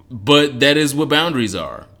 But that is what boundaries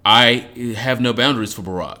are. I have no boundaries for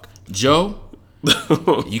Barack. Joe,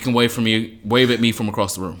 you can wave at me from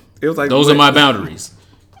across the room. It was like, those are my boundaries.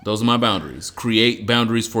 Those are my boundaries. Create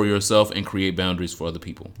boundaries for yourself and create boundaries for other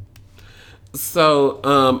people. So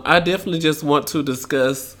I definitely just want to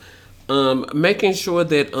discuss making sure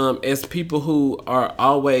that as people who are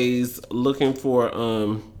always looking for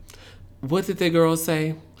what did the girl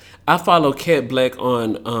say? I follow Kat Black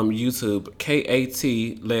on YouTube, Kat,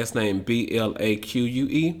 last name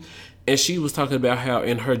Blaque, and she was talking about how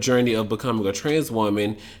in her journey of becoming a trans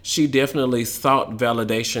woman, she definitely sought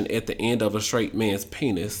validation at the end of a straight man's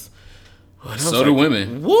penis. So do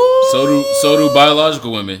women. Woo! So do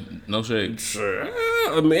biological women. No shade.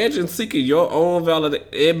 Imagine seeking your own validation.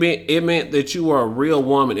 It meant that you were a real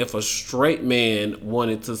woman if a straight man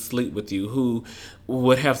wanted to sleep with you, who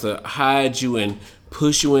would have to hide you and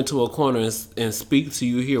push you into a corner and speak to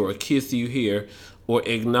you here or kiss you here or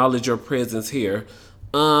acknowledge your presence here.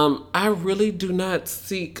 I really do not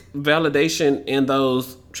seek validation in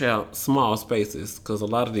those small spaces because a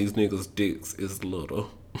lot of these niggas' dicks is little.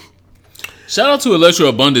 Shout out to Electro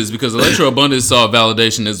Abundance because Electro Abundance saw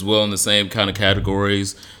validation as well in the same kind of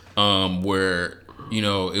categories where, you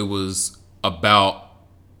know, it was about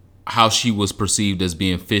how she was perceived as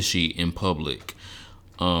being fishy in public.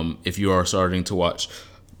 If you are starting to watch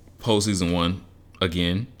Pole Season 1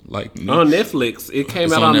 again, like me, on Netflix, it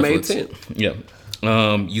came out on May 10th. Yeah.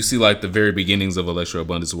 You see like the very beginnings of Electro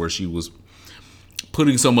Abundance where she was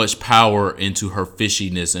putting so much power into her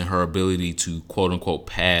fishiness and her ability to quote unquote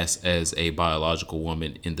pass as a biological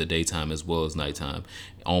woman in the daytime as well as nighttime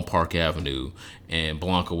on Park Avenue. And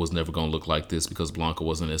Blanca was never going to look like this because Blanca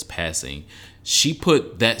wasn't as passing. She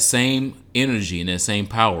put that same energy and that same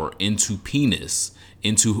power into Penis,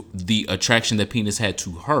 into the attraction that Penis had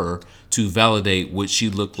to her to validate what she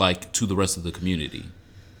looked like to the rest of the community.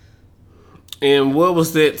 And what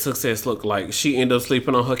was that success look like? She ended up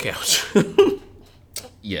sleeping on her couch.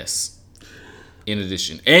 Yes. In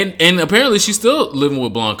addition, and apparently she's still living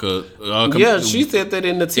with Blanca. Yeah, she said that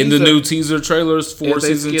in the teaser. In the new teaser trailers for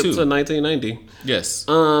season 2. To 1990. Yes.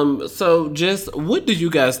 So just what do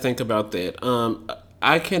you guys think about that?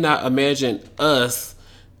 I cannot imagine us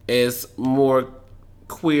as more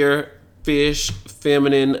queer, fish,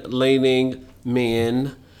 feminine leaning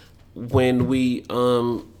men when we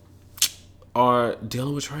are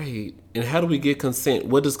dealing with Trade. And how do we get consent?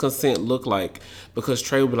 What does consent look like? Because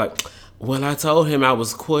Trey would be like, well, I told him I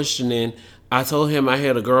was questioning. I told him I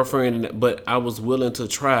had a girlfriend, but I was willing to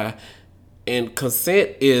try. And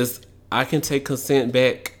consent is, I can take consent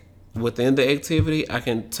back within the activity. I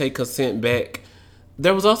can take consent back.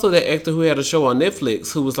 There was also that actor who had a show on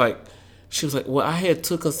Netflix who was like, she was like, well, I had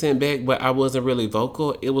took consent back, but I wasn't really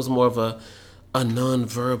vocal. It was more of a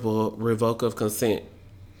non-verbal revoke of consent.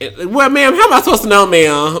 Well, ma'am, how am I supposed to know,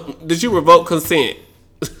 ma'am? Did you revoke consent?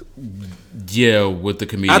 Yeah, with the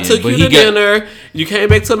comedian. I took you to dinner. You came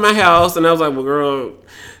back to my house, and I was like, well, girl,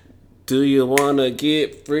 do you want to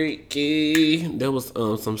get freaky? That was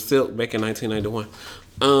some Silk back in 1991.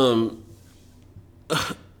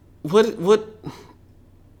 What?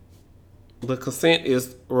 The consent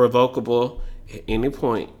is revocable at any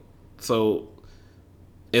point. So,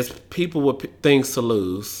 as people with things to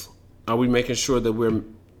lose, are we making sure that we're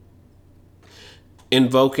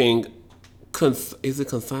invoking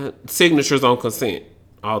signatures on consent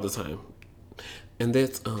all the time? And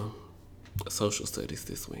that's social studies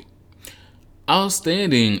this week.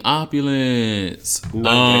 Outstanding opulence.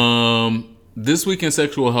 This week in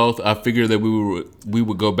sexual health, I figured that we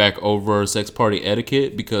would go back over sex party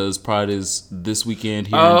etiquette because Pride is this weekend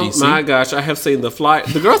here in DC. Oh my gosh, I have seen the fly.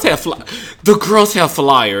 The girls have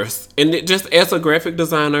flyers, and just as a graphic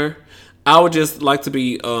designer, I would just like to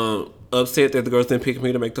be upset that the girls didn't pick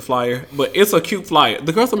me to make the flyer. But it's a cute flyer.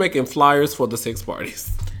 The girls are making flyers for the sex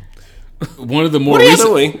parties. One of the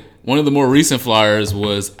more recent flyers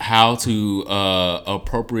was how to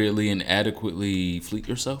appropriately and adequately fleet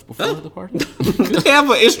yourself before the party. They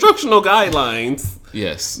have instructional guidelines.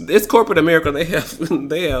 Yes, It's corporate America. They have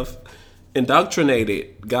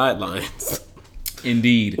indoctrinated guidelines.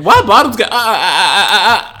 indeed. Why bottoms got?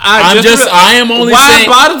 I am only why saying.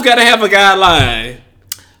 bottoms got to have a guideline?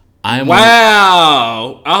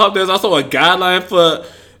 Wow. I hope there's also a guideline for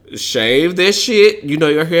shave that shit. You know,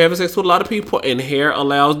 you're here having sex with a lot of people, and hair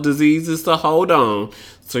allows diseases to hold on.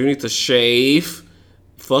 So you need to shave.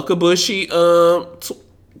 Fuck a bushy. It's a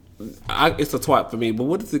twat for me, but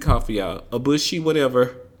what is it called for y'all? A bushy,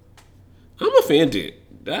 whatever. I'm offended.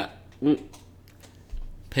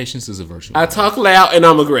 Patience is a virtue. I talk loud and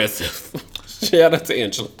I'm aggressive. Shout out to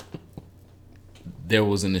Angela. There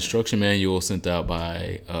was an instruction manual sent out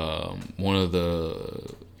by one of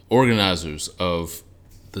the organizers of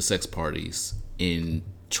the sex parties in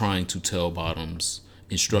trying to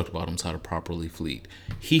instruct bottoms how to properly fleet.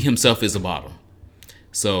 He himself is a bottom.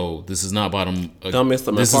 So this is not bottom. Don't miss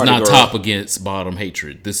my this party, is not girl. top against bottom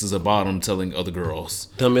hatred. This is a bottom telling other girls,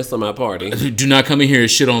 Don't miss on my party. do not come in here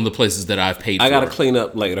and shit on the places that I've paid for. I gotta clean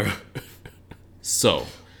up later. So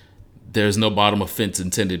there's no bottom offense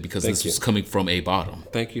intended because this was coming from a bottom.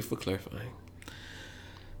 Thank you for clarifying.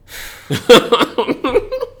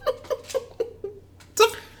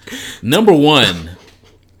 Number 1.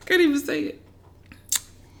 Can't even say it.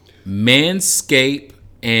 Manscape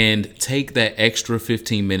and take that extra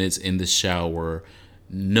 15 minutes in the shower,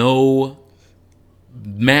 no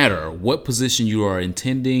matter what position you are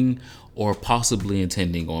intending or possibly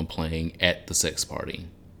intending on playing at the sex party.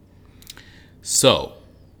 So,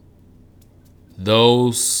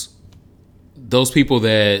 those people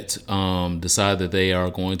that decide that they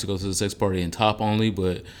are going to go to the sex party in top only,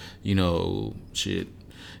 but you know, shit,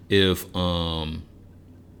 if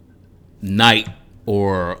Night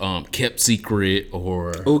or Kept Secret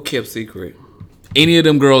or Kept Secret. any of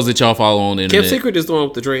them girls that y'all follow on the internet. Kept Secret is the one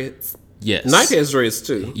with the dreads. Yes. Night has dreads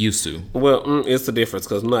too. Used to. Well, it's the difference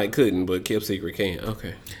because Night couldn't, but Kept Secret can.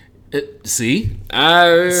 Okay. See?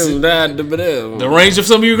 The Range of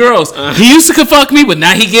some of you girls. He used to fuck me, but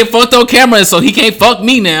now he get fucked on camera, so he can't fuck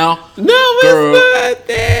me now. No, it's not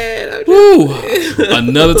that. Woo.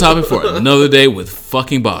 Another topic for another day with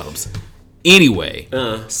fucking bottoms. Anyway,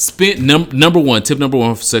 number one, tip number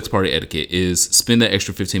one for sex party etiquette is spend that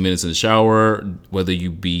extra 15 minutes in the shower, whether you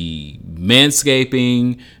be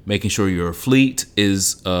manscaping, making sure your fleet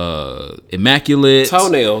is immaculate.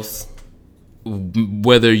 Toenails.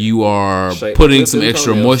 Whether you are putting some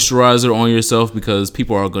extra moisturizer on yourself because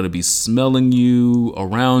people are going to be smelling you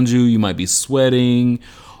around you. You might be sweating.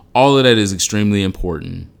 All of that is extremely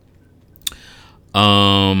important.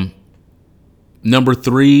 Number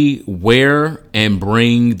 3, wear and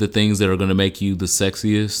bring the things that are going to make you the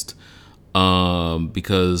sexiest,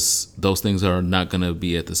 because those things are not going to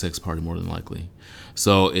be at the sex party more than likely.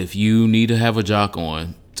 So if you need to have a jock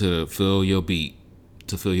on to fill your beat,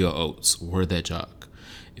 to fill your oats, wear that jock.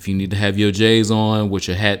 If you need to have your J's on with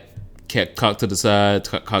your hat cocked to the side,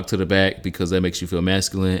 cocked to the back, because that makes you feel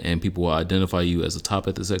masculine and people will identify you as a top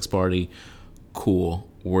at the sex party, cool,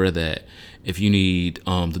 wear that. If you need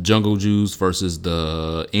the jungle juice versus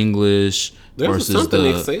the English versus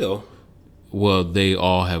the XL. Well, they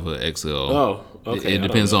all have an XL. Oh, okay. It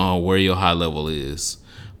depends on where your high level is.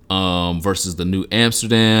 Versus the New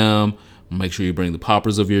Amsterdam. Make sure you bring the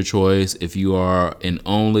poppers of your choice. If you are an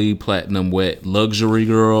only platinum wet luxury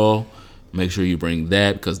girl, make sure you bring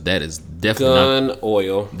that, because that is definitely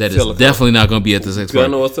oil. That silicone. Is definitely not going to be at the sex party.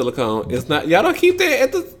 Gun oil silicone. It's not. Y'all don't keep that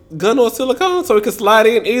at the gun oil silicone so it can slide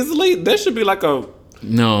in easily. That should be like a or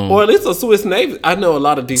at least a Swiss Navy. I know a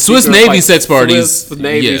lot of DC Swiss Navy like sex parties. Swiss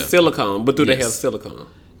Navy silicone, but do they have silicone?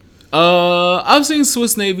 I've seen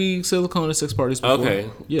Swiss Navy silicone at sex parties before. Okay,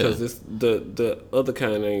 yeah, because it's the other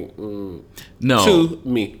kind ain't no to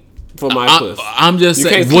me. For my puss. I'm just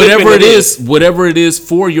saying, whatever it is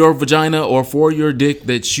for your vagina or for your dick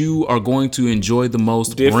that you are going to enjoy the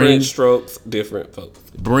most, different strokes, different folks.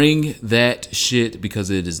 Bring that shit, because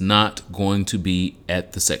it is not going to be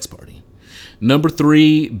at the sex party. Number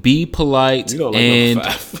 3, be polite. You don't like and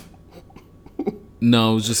number 5.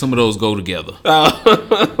 No, just some of those go together.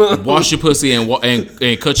 Wash your pussy and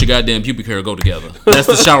cut your goddamn pubic hair go together. That's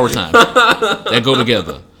the shower time. That go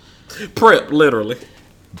together. Prep, literally.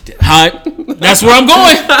 Hi. That's where I'm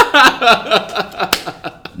going.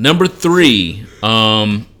 Number 3.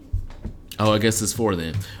 I guess it's 4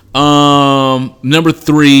 then. Number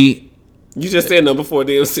 3. You just said number 4,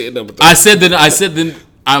 then said number 3. I said that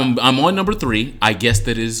I'm on number 3. I guess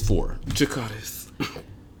that is 4. Jakartas.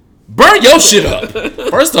 Burn your shit up.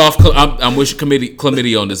 First off, I'm wishing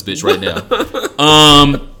chlamydia on this bitch right now.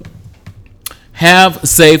 Have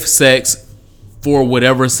safe sex for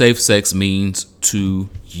whatever safe sex means to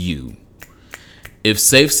you. If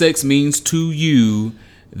safe sex means to you,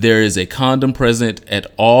 there is a condom present at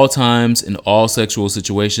all times in all sexual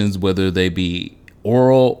situations, whether they be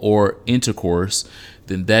oral or intercourse,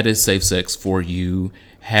 then that is safe sex for you.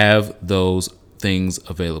 Have those things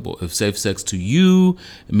available. If safe sex to you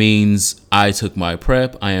means I took my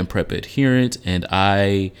PrEP, I am PrEP adherent, and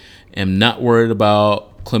I am not worried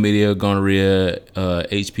about chlamydia, gonorrhea,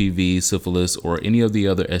 HPV, syphilis, or any of the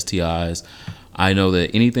other STIs, I know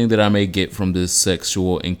that anything that I may get from this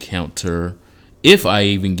sexual encounter, if I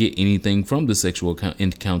even get anything from the sexual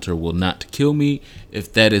encounter, will not kill me.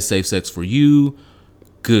 If that is safe sex for you,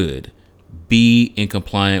 good. Be in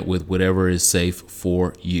compliant with whatever is safe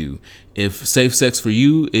for you. If safe sex for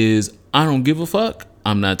you is I don't give a fuck,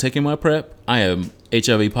 I'm not taking my PrEP, I am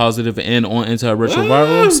HIV positive and on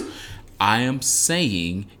antiretrovirals, I am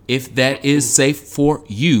saying if that is safe for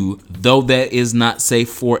you, though that is not safe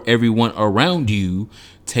for everyone around you,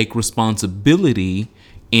 take responsibility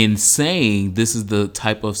in saying this is the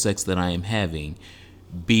type of sex that I am having.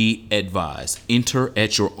 Be advised. Enter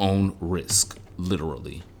at your own risk,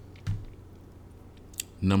 literally.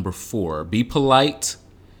 Number 4, be polite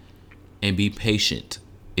and be patient.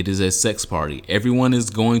 It is a sex party. Everyone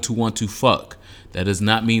is going to want to fuck. That does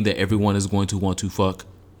not mean that everyone is going to want to fuck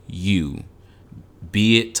you.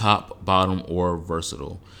 Be it top, bottom, or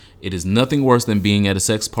versatile. It is nothing worse than being at a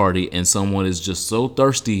sex party and someone is just so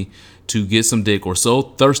thirsty to get some dick or so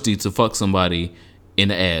thirsty to fuck somebody in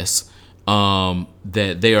the ass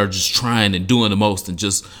that they are just trying and doing the most and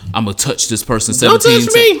just, I'm going to touch this person 17 times.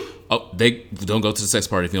 Don't touch me. Oh, they don't go to the sex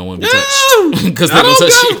party if you don't want to be touched. Because they're going to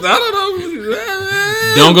touch you.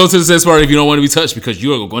 Don't go to the sex party if you don't want to be touched because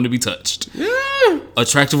you are going to be touched. Yeah.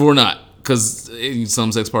 Attractive or not. Because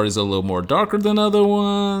some sex parties are a little more darker than other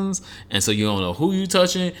ones. And so you don't know who you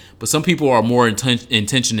touching. But some people are more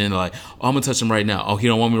intentional and like, oh, I'm going to touch him right now. Oh, he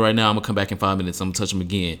don't want me right now. I'm going to come back in 5 minutes. I'm going to touch him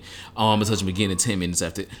again. Oh, I'm going to touch him again in 10 minutes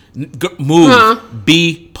after. Move.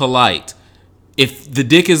 Be polite. If the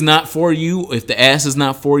dick is not for you, if the ass is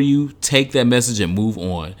not for you, take that message and move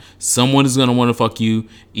on. Someone is going to want to fuck you,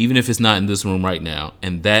 even if it's not in this room right now.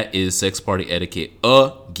 And that is sex party etiquette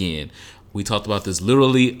again. We talked about this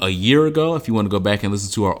literally a year ago. If you want to go back and listen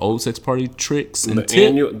to our old sex party tricks and tips.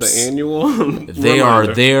 The annual they are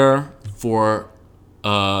there for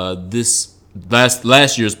this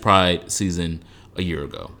last year's Pride season a year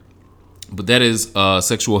ago. But that is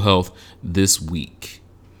sexual health this week.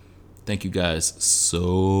 Thank you guys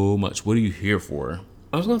so much. What are you here for?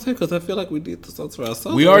 I was gonna say because I feel like we did the songs for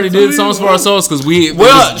ourselves. We already did songs for ourselves because we.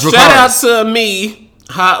 Well, shout out to me,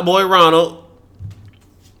 Hot Boy Ronald,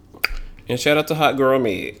 and shout out to Hot Girl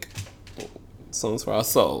Meg. Songs for our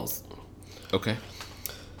souls. Okay.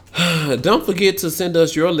 Don't forget to send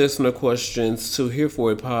us your listener questions to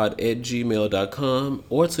hereforitpod@gmail.com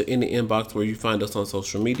or to any inbox where you find us on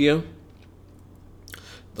social media.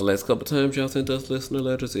 The last couple times y'all sent us listener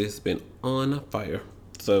letters, it's been on fire.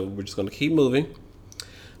 So we're just going to keep moving.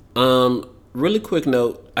 Really quick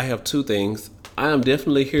note, I have 2 things. I am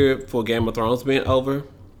definitely here for Game of Thrones being over.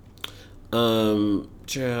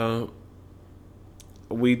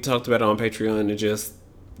 We talked about it on Patreon and just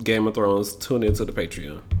Game of Thrones, tune into the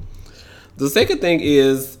Patreon. The second thing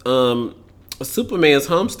is Superman's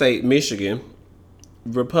home state, Michigan,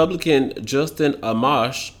 Republican Justin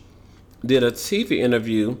Amash did a TV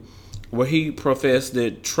interview where he professed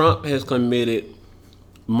that Trump has committed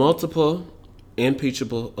multiple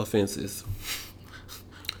impeachable offenses.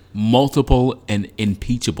 Multiple and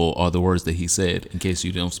impeachable are the words that he said, in case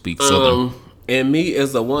you don't speak Southern. And me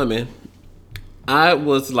as a woman, I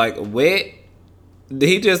was like, what? Did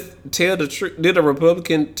he just tell the truth? Did a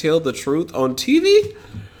Republican tell the truth on TV?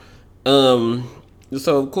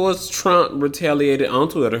 So, of course, Trump retaliated on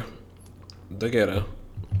Twitter. The ghetto.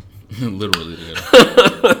 Literally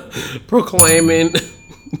the proclaiming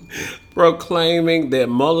that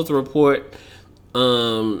Mueller's report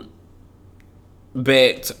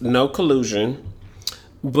backed no collusion,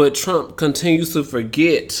 but Trump continues to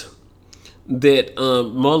forget that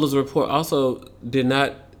Mueller's report also did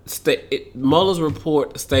not state. Mueller's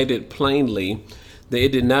report stated plainly that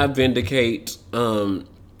it did not vindicate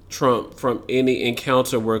Trump from any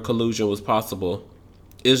encounter where collusion was possible.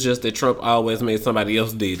 It's just that Trump always made somebody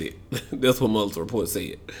else did it. That's what Mueller's report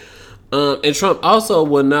said. And Trump also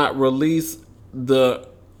will not release the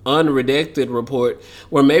unredacted report,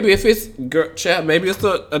 where maybe if it's maybe it's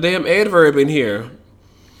a damn adverb in here,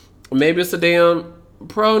 maybe it's a damn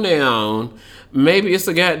pronoun, maybe it's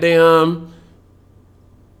a goddamn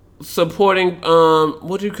supporting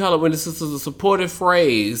what do you call it when this is a supportive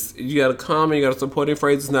phrase? You got a comma, you got a supporting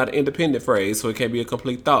phrase. It's not an independent phrase, so it can't be a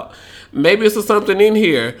complete thought. Maybe it's something in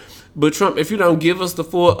here, but Trump, if you don't give us the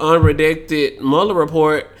full unredacted Mueller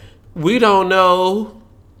report, we don't know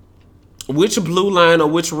which blue line or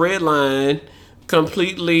which red line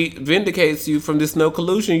completely vindicates you from this no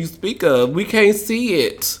collusion you speak of. We can't see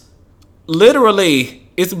it. Literally,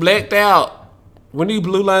 it's blacked out. We need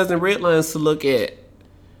blue lines and red lines to look at.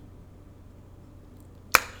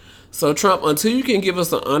 So Trump, until you can give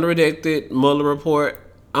us an unredacted Mueller report,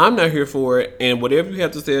 I'm not here for it. And whatever you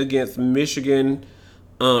have to say against Michigan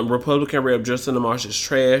Republican Rep. Justin Amash is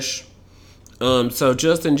trash. So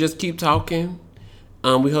Justin, just keep talking.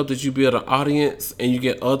 We hope that you build an audience and you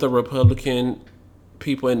get other Republican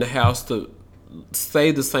people in the House to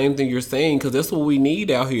say the same thing you're saying, because that's what we need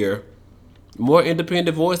out here. More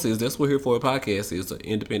independent voices. That's what Here For It podcast is, an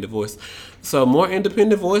independent voice. So more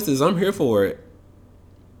independent voices. I'm here for it.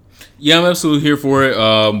 Yeah, I'm absolutely here for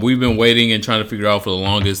it. We've been waiting and trying to figure out for the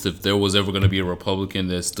longest if there was ever going to be a Republican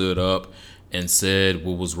that stood up and said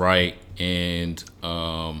what was right and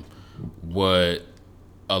what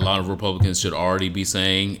a lot of Republicans should already be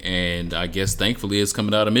saying. And I guess thankfully it's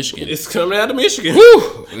coming out of Michigan. It's coming out of Michigan.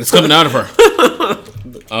 Woo! It's coming out of her.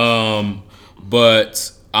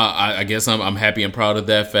 But I guess I'm happy and proud of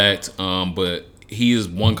that fact. But he is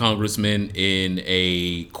one congressman in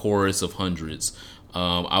a chorus of hundreds.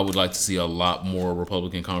 I would like to see a lot more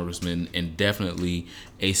Republican congressmen and definitely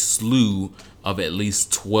a slew of at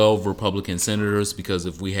least 12 Republican senators, because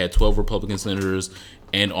if we had 12 Republican senators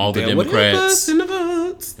and all the Democrats,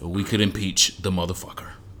 we could impeach the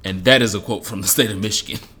motherfucker. And that is a quote from the state of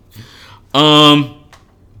Michigan.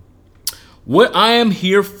 What I am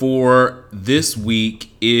here for this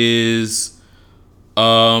week is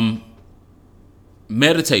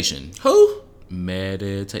meditation. Who?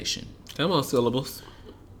 Meditation. Come on, syllables.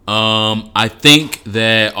 I think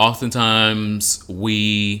that oftentimes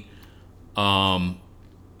we,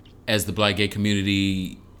 as the Black gay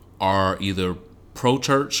community, are either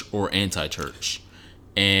pro-church or anti-church.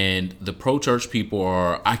 And the pro-church people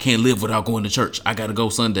are, I can't live without going to church. I got to go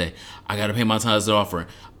Sunday. I got to pay my tithes and offering.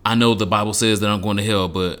 I know the Bible says that I'm going to hell,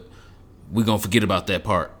 but we're going to forget about that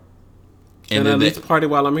part. And can I at least party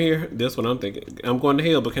while I'm here? That's what I'm thinking. I'm going to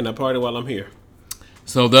hell, but can I party while I'm here?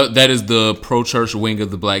 So that is the pro-church wing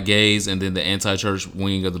of the Black gays, and then the anti-church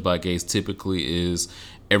wing of the Black gays typically is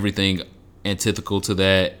everything antithetical to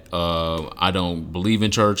that. I don't believe in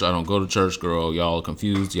church. I don't go to church. Girl, y'all are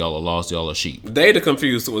confused. Y'all are lost. Y'all are sheep. They the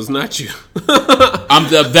confused. It was not you.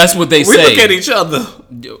 That's what they say. We look at each other.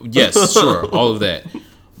 Yes, sure, all of that.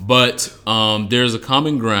 But there's a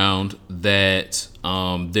common ground that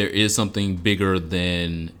there is something bigger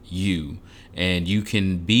than you, and you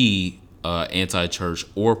can be anti-church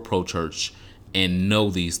or pro-church and know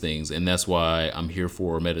these things. And that's why I'm here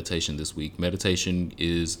for meditation this week. Meditation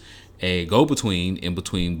is a go-between in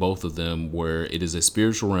between both of them, where it is a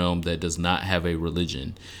spiritual realm that does not have a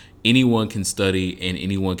religion. Anyone can study and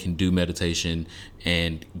anyone can do meditation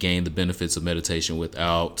and gain the benefits of meditation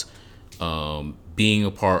without being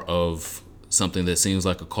a part of something that seems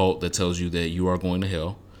like a cult that tells you that you are going to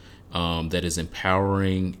hell, that is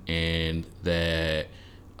empowering and that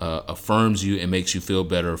affirms you and makes you feel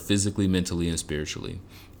better physically, mentally, and spiritually.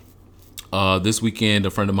 This weekend, a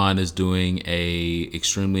friend of mine is doing a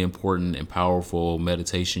extremely important and powerful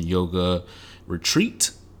meditation yoga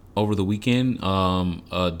retreat over the weekend.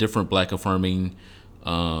 Different Black affirming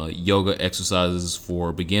yoga exercises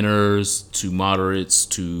for beginners to moderates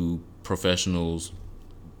to professionals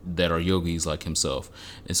that are yogis like himself.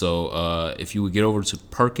 And so if you would get over to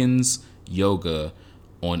Perkins Yoga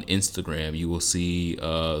on Instagram, you will see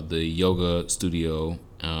the yoga studio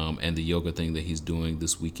and the yoga thing that he's doing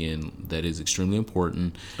this weekend that is extremely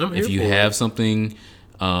important. If you have something,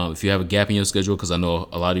 if you have a gap in your schedule, because I know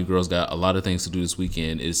a lot of you girls got a lot of things to do this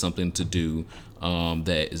weekend, is something to do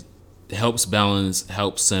that helps balance,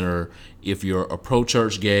 helps center. If you're a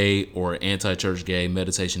pro-church gay or anti-church gay,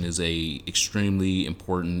 meditation is a extremely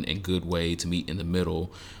important and good way to meet in the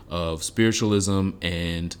middle of spiritualism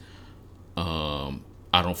and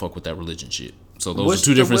I don't fuck with that religion shit. So those are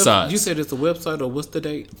two different sides. You said it's a website, or what's the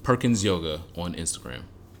date? Perkins Yoga on Instagram.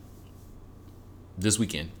 This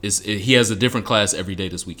weekend. He has a different class every day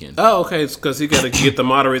this weekend. Oh, okay. It's because he got to get the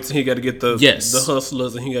moderates, and he got to get the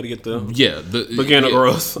hustlers, and he got to get the beginner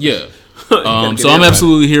girls. Yeah. So I'm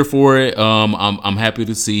absolutely here for it. I'm happy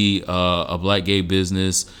to see a black gay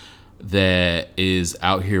business that is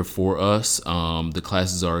out here for us. The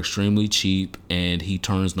classes are extremely cheap, and he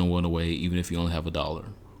turns no one away, even if you only have $1.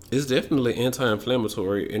 It's definitely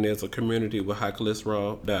anti-inflammatory, and there's a community with high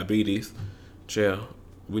cholesterol, diabetes. Yeah,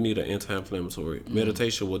 we need an anti-inflammatory.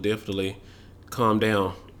 Meditation will definitely calm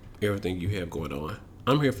down everything you have going on.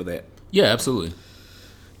 I'm here for that. Yeah, absolutely.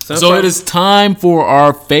 So it is time for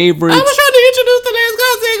our favorite. I was trying to introduce the last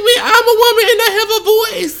guy segment. I'm a woman and I have a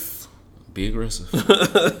voice. Be aggressive.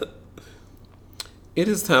 It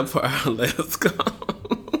is time for our last call.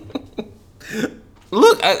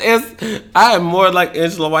 Look, as I am more like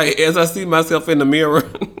Angela White as I see myself in the mirror.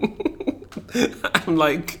 I'm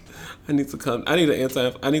like, I need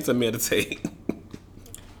to meditate.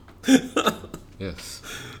 Yes.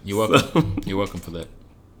 You're welcome. You're welcome for that.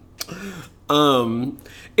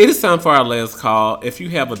 It is time for our last call. If you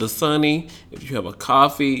have a Dasani, if you have a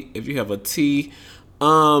coffee, if you have a tea.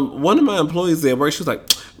 One of my employees at work, she was like,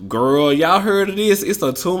 girl, y'all heard of this? It's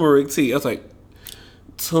a turmeric tea. I was like,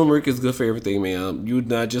 turmeric is good for everything, man. You're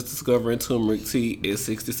not just discovering turmeric tea at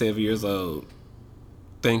 67 years old.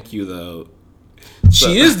 Thank you, though.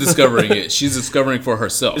 She is discovering it. She's discovering for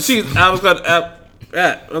herself. Come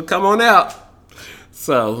on out.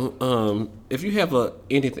 So, if you have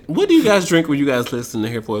anything, what do you guys drink when you guys listen to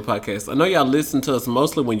Here For It podcast? I know y'all listen to us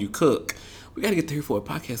mostly when you cook. We got to get the Here For It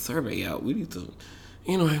podcast survey out. We need to,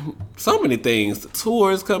 so many things. The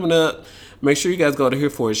tours coming up. Make sure you guys go to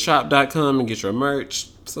hereforitshop.com and get your merch.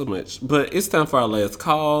 So much. But it's time for our last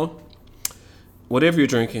call. Whatever you're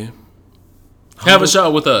drinking, have a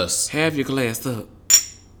shot with us. Have your glass up.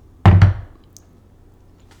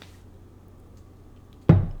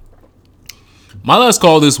 My last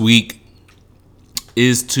call this week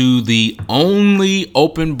is to the only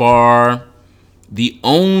open bar, the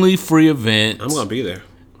only free event. I'm going to be there.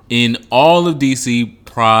 In all of DC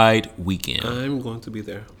Pride weekend. I'm going to be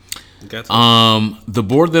there. The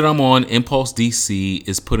board that I'm on, Impulse DC,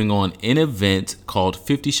 is putting on an event called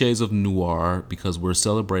 50 Shades of Noir because we're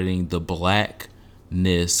celebrating the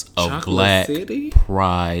blackness of Chocolate Black City?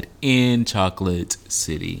 Pride in Chocolate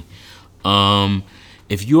City.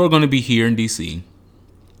 If you are going to be here in DC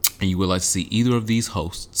and you would like to see either of these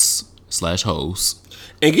hosts/hosts,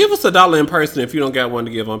 and give us $1 in person if you don't got one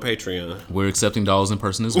to give on Patreon. we're accepting dollars in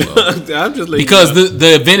person as well. I'm just because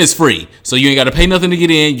the event is free, so you ain't got to pay nothing to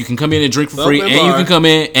get in. You can come in and drink for free, and you can come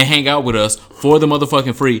in and hang out with us for the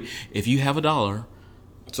motherfucking free. If you have $1,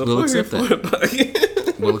 we'll accept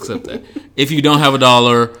that. We'll accept that. If you don't have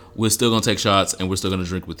 $1, we're still gonna take shots and we're still gonna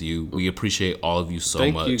drink with you. We appreciate all of you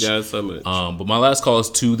so much. Thank you guys so much. But my last call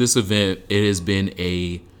is to this event. It has been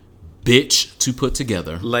a bitch to put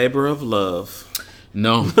together. Labor of love.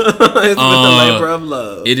 No. It's been the labor of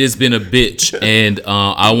love. It has been a bitch. And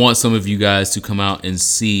I want some of you guys to come out and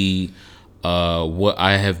see what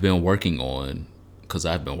I have been working on, because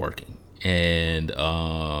I've been working. And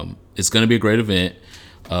it's going to be a great event.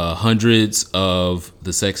 Hundreds of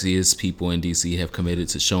the sexiest people in DC have committed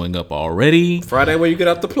to showing up already. Friday when you get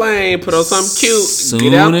off the plane, put on something cute.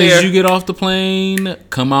 Get out there. As soon as you get off the plane,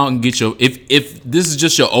 come out and get your... If this is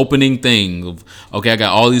just your opening thing of, okay, I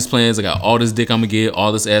got all these plans, I got all this dick I'm going to get,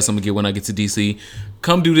 all this ass I'm going to get when I get to DC,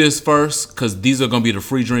 come do this first, because these are going to be the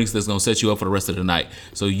free drinks that's going to set you up for the rest of the night.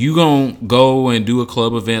 So you going to go and do a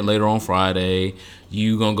club event later on Friday.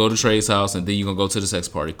 You going to go to Trey's house, and then you going to go to the sex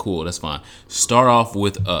party. Cool, that's fine. Start off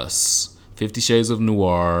with us. 50 Shades of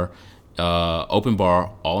Noir, open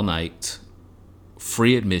bar all night,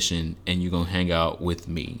 free admission, and you're going to hang out with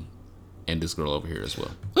me and this girl over here as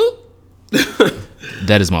well.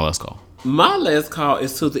 That is my last call. My last call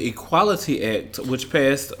is to the Equality Act, which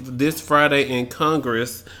passed this Friday in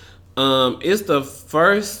Congress. It's the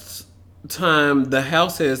first time the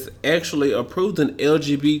House has actually approved an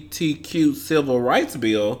LGBTQ civil rights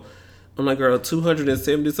bill. I'm like, girl,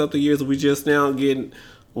 270 something years, we just now getting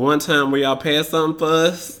one time where y'all pass something for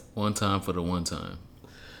us. One time for the one time.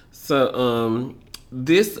 So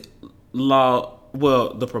this law,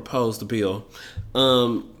 well, the proposed bill,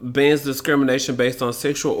 bans discrimination based on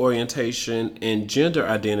sexual orientation and gender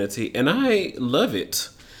identity, and I love it.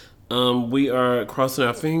 We are crossing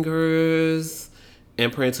our fingers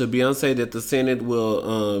and praying to Beyonce that the Senate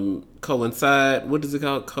will coincide. What is it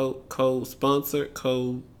called? Co-sponsor?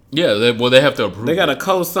 Yeah, they have to approve. They got to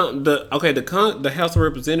co-sign. The House of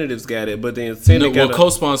Representatives got it, but then Senate got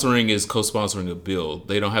co-sponsoring is co-sponsoring a bill.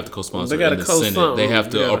 They don't have to co-sponsor They in the Senate. They have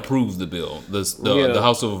to yeah. approve the bill. The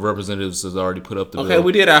House of Representatives has already put up the bill. Okay,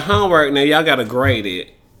 we did our homework. Now y'all got to grade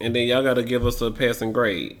it, and then y'all got to give us a passing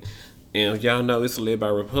grade. And y'all know it's led by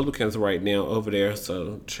Republicans right now over there,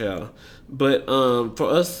 so chill. But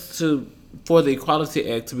for the Equality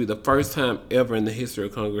Act to be the first time ever in the history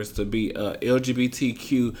of Congress to be a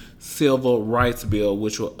LGBTQ civil rights bill,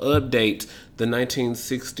 which will update the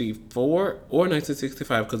 1964 or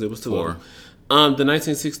 1965 because it was too old. The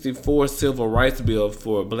 1964 civil rights bill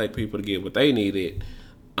for black people to get what they needed.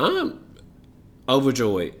 I'm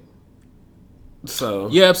overjoyed. So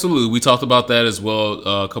yeah, absolutely. We talked about that as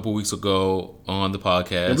well a couple weeks ago on the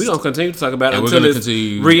podcast. And we're going to continue to talk about it and until it's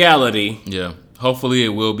reality. Yeah. Hopefully it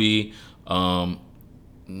will be.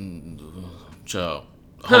 Child.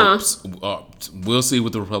 Hopes. We'll see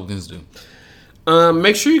what the Republicans do.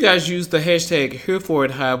 Make sure you guys use the hashtag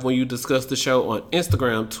HereForItHive when you discuss the show on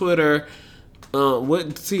Instagram, Twitter.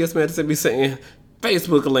 What C.S. Madison be saying?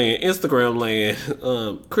 Facebook land, Instagram land,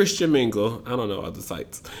 Christian Mingle. I don't know other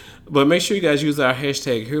sites. But make sure you guys use our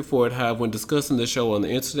hashtag HereForItHive when discussing the show on the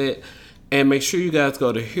internet. And make sure you guys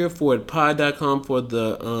go to hereforitpod.com for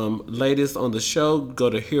the latest on the show. Go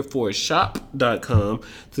to hereforitshop.com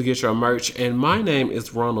to get your merch. And my name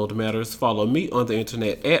is Ronald Matters. Follow me on the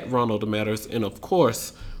internet at Ronald Matters. And of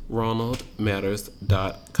course,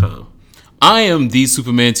 ronaldmatters.com. I am the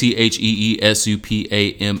Superman,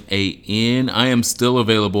 TheeSupaman. I am still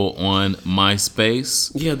available on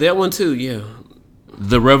MySpace. Yeah, that one too, yeah.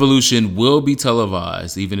 The revolution will be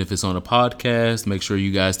televised, even if it's on a podcast. Make sure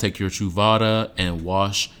you guys take your Truvada and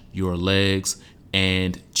wash your legs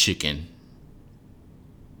and chicken.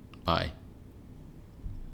 Bye.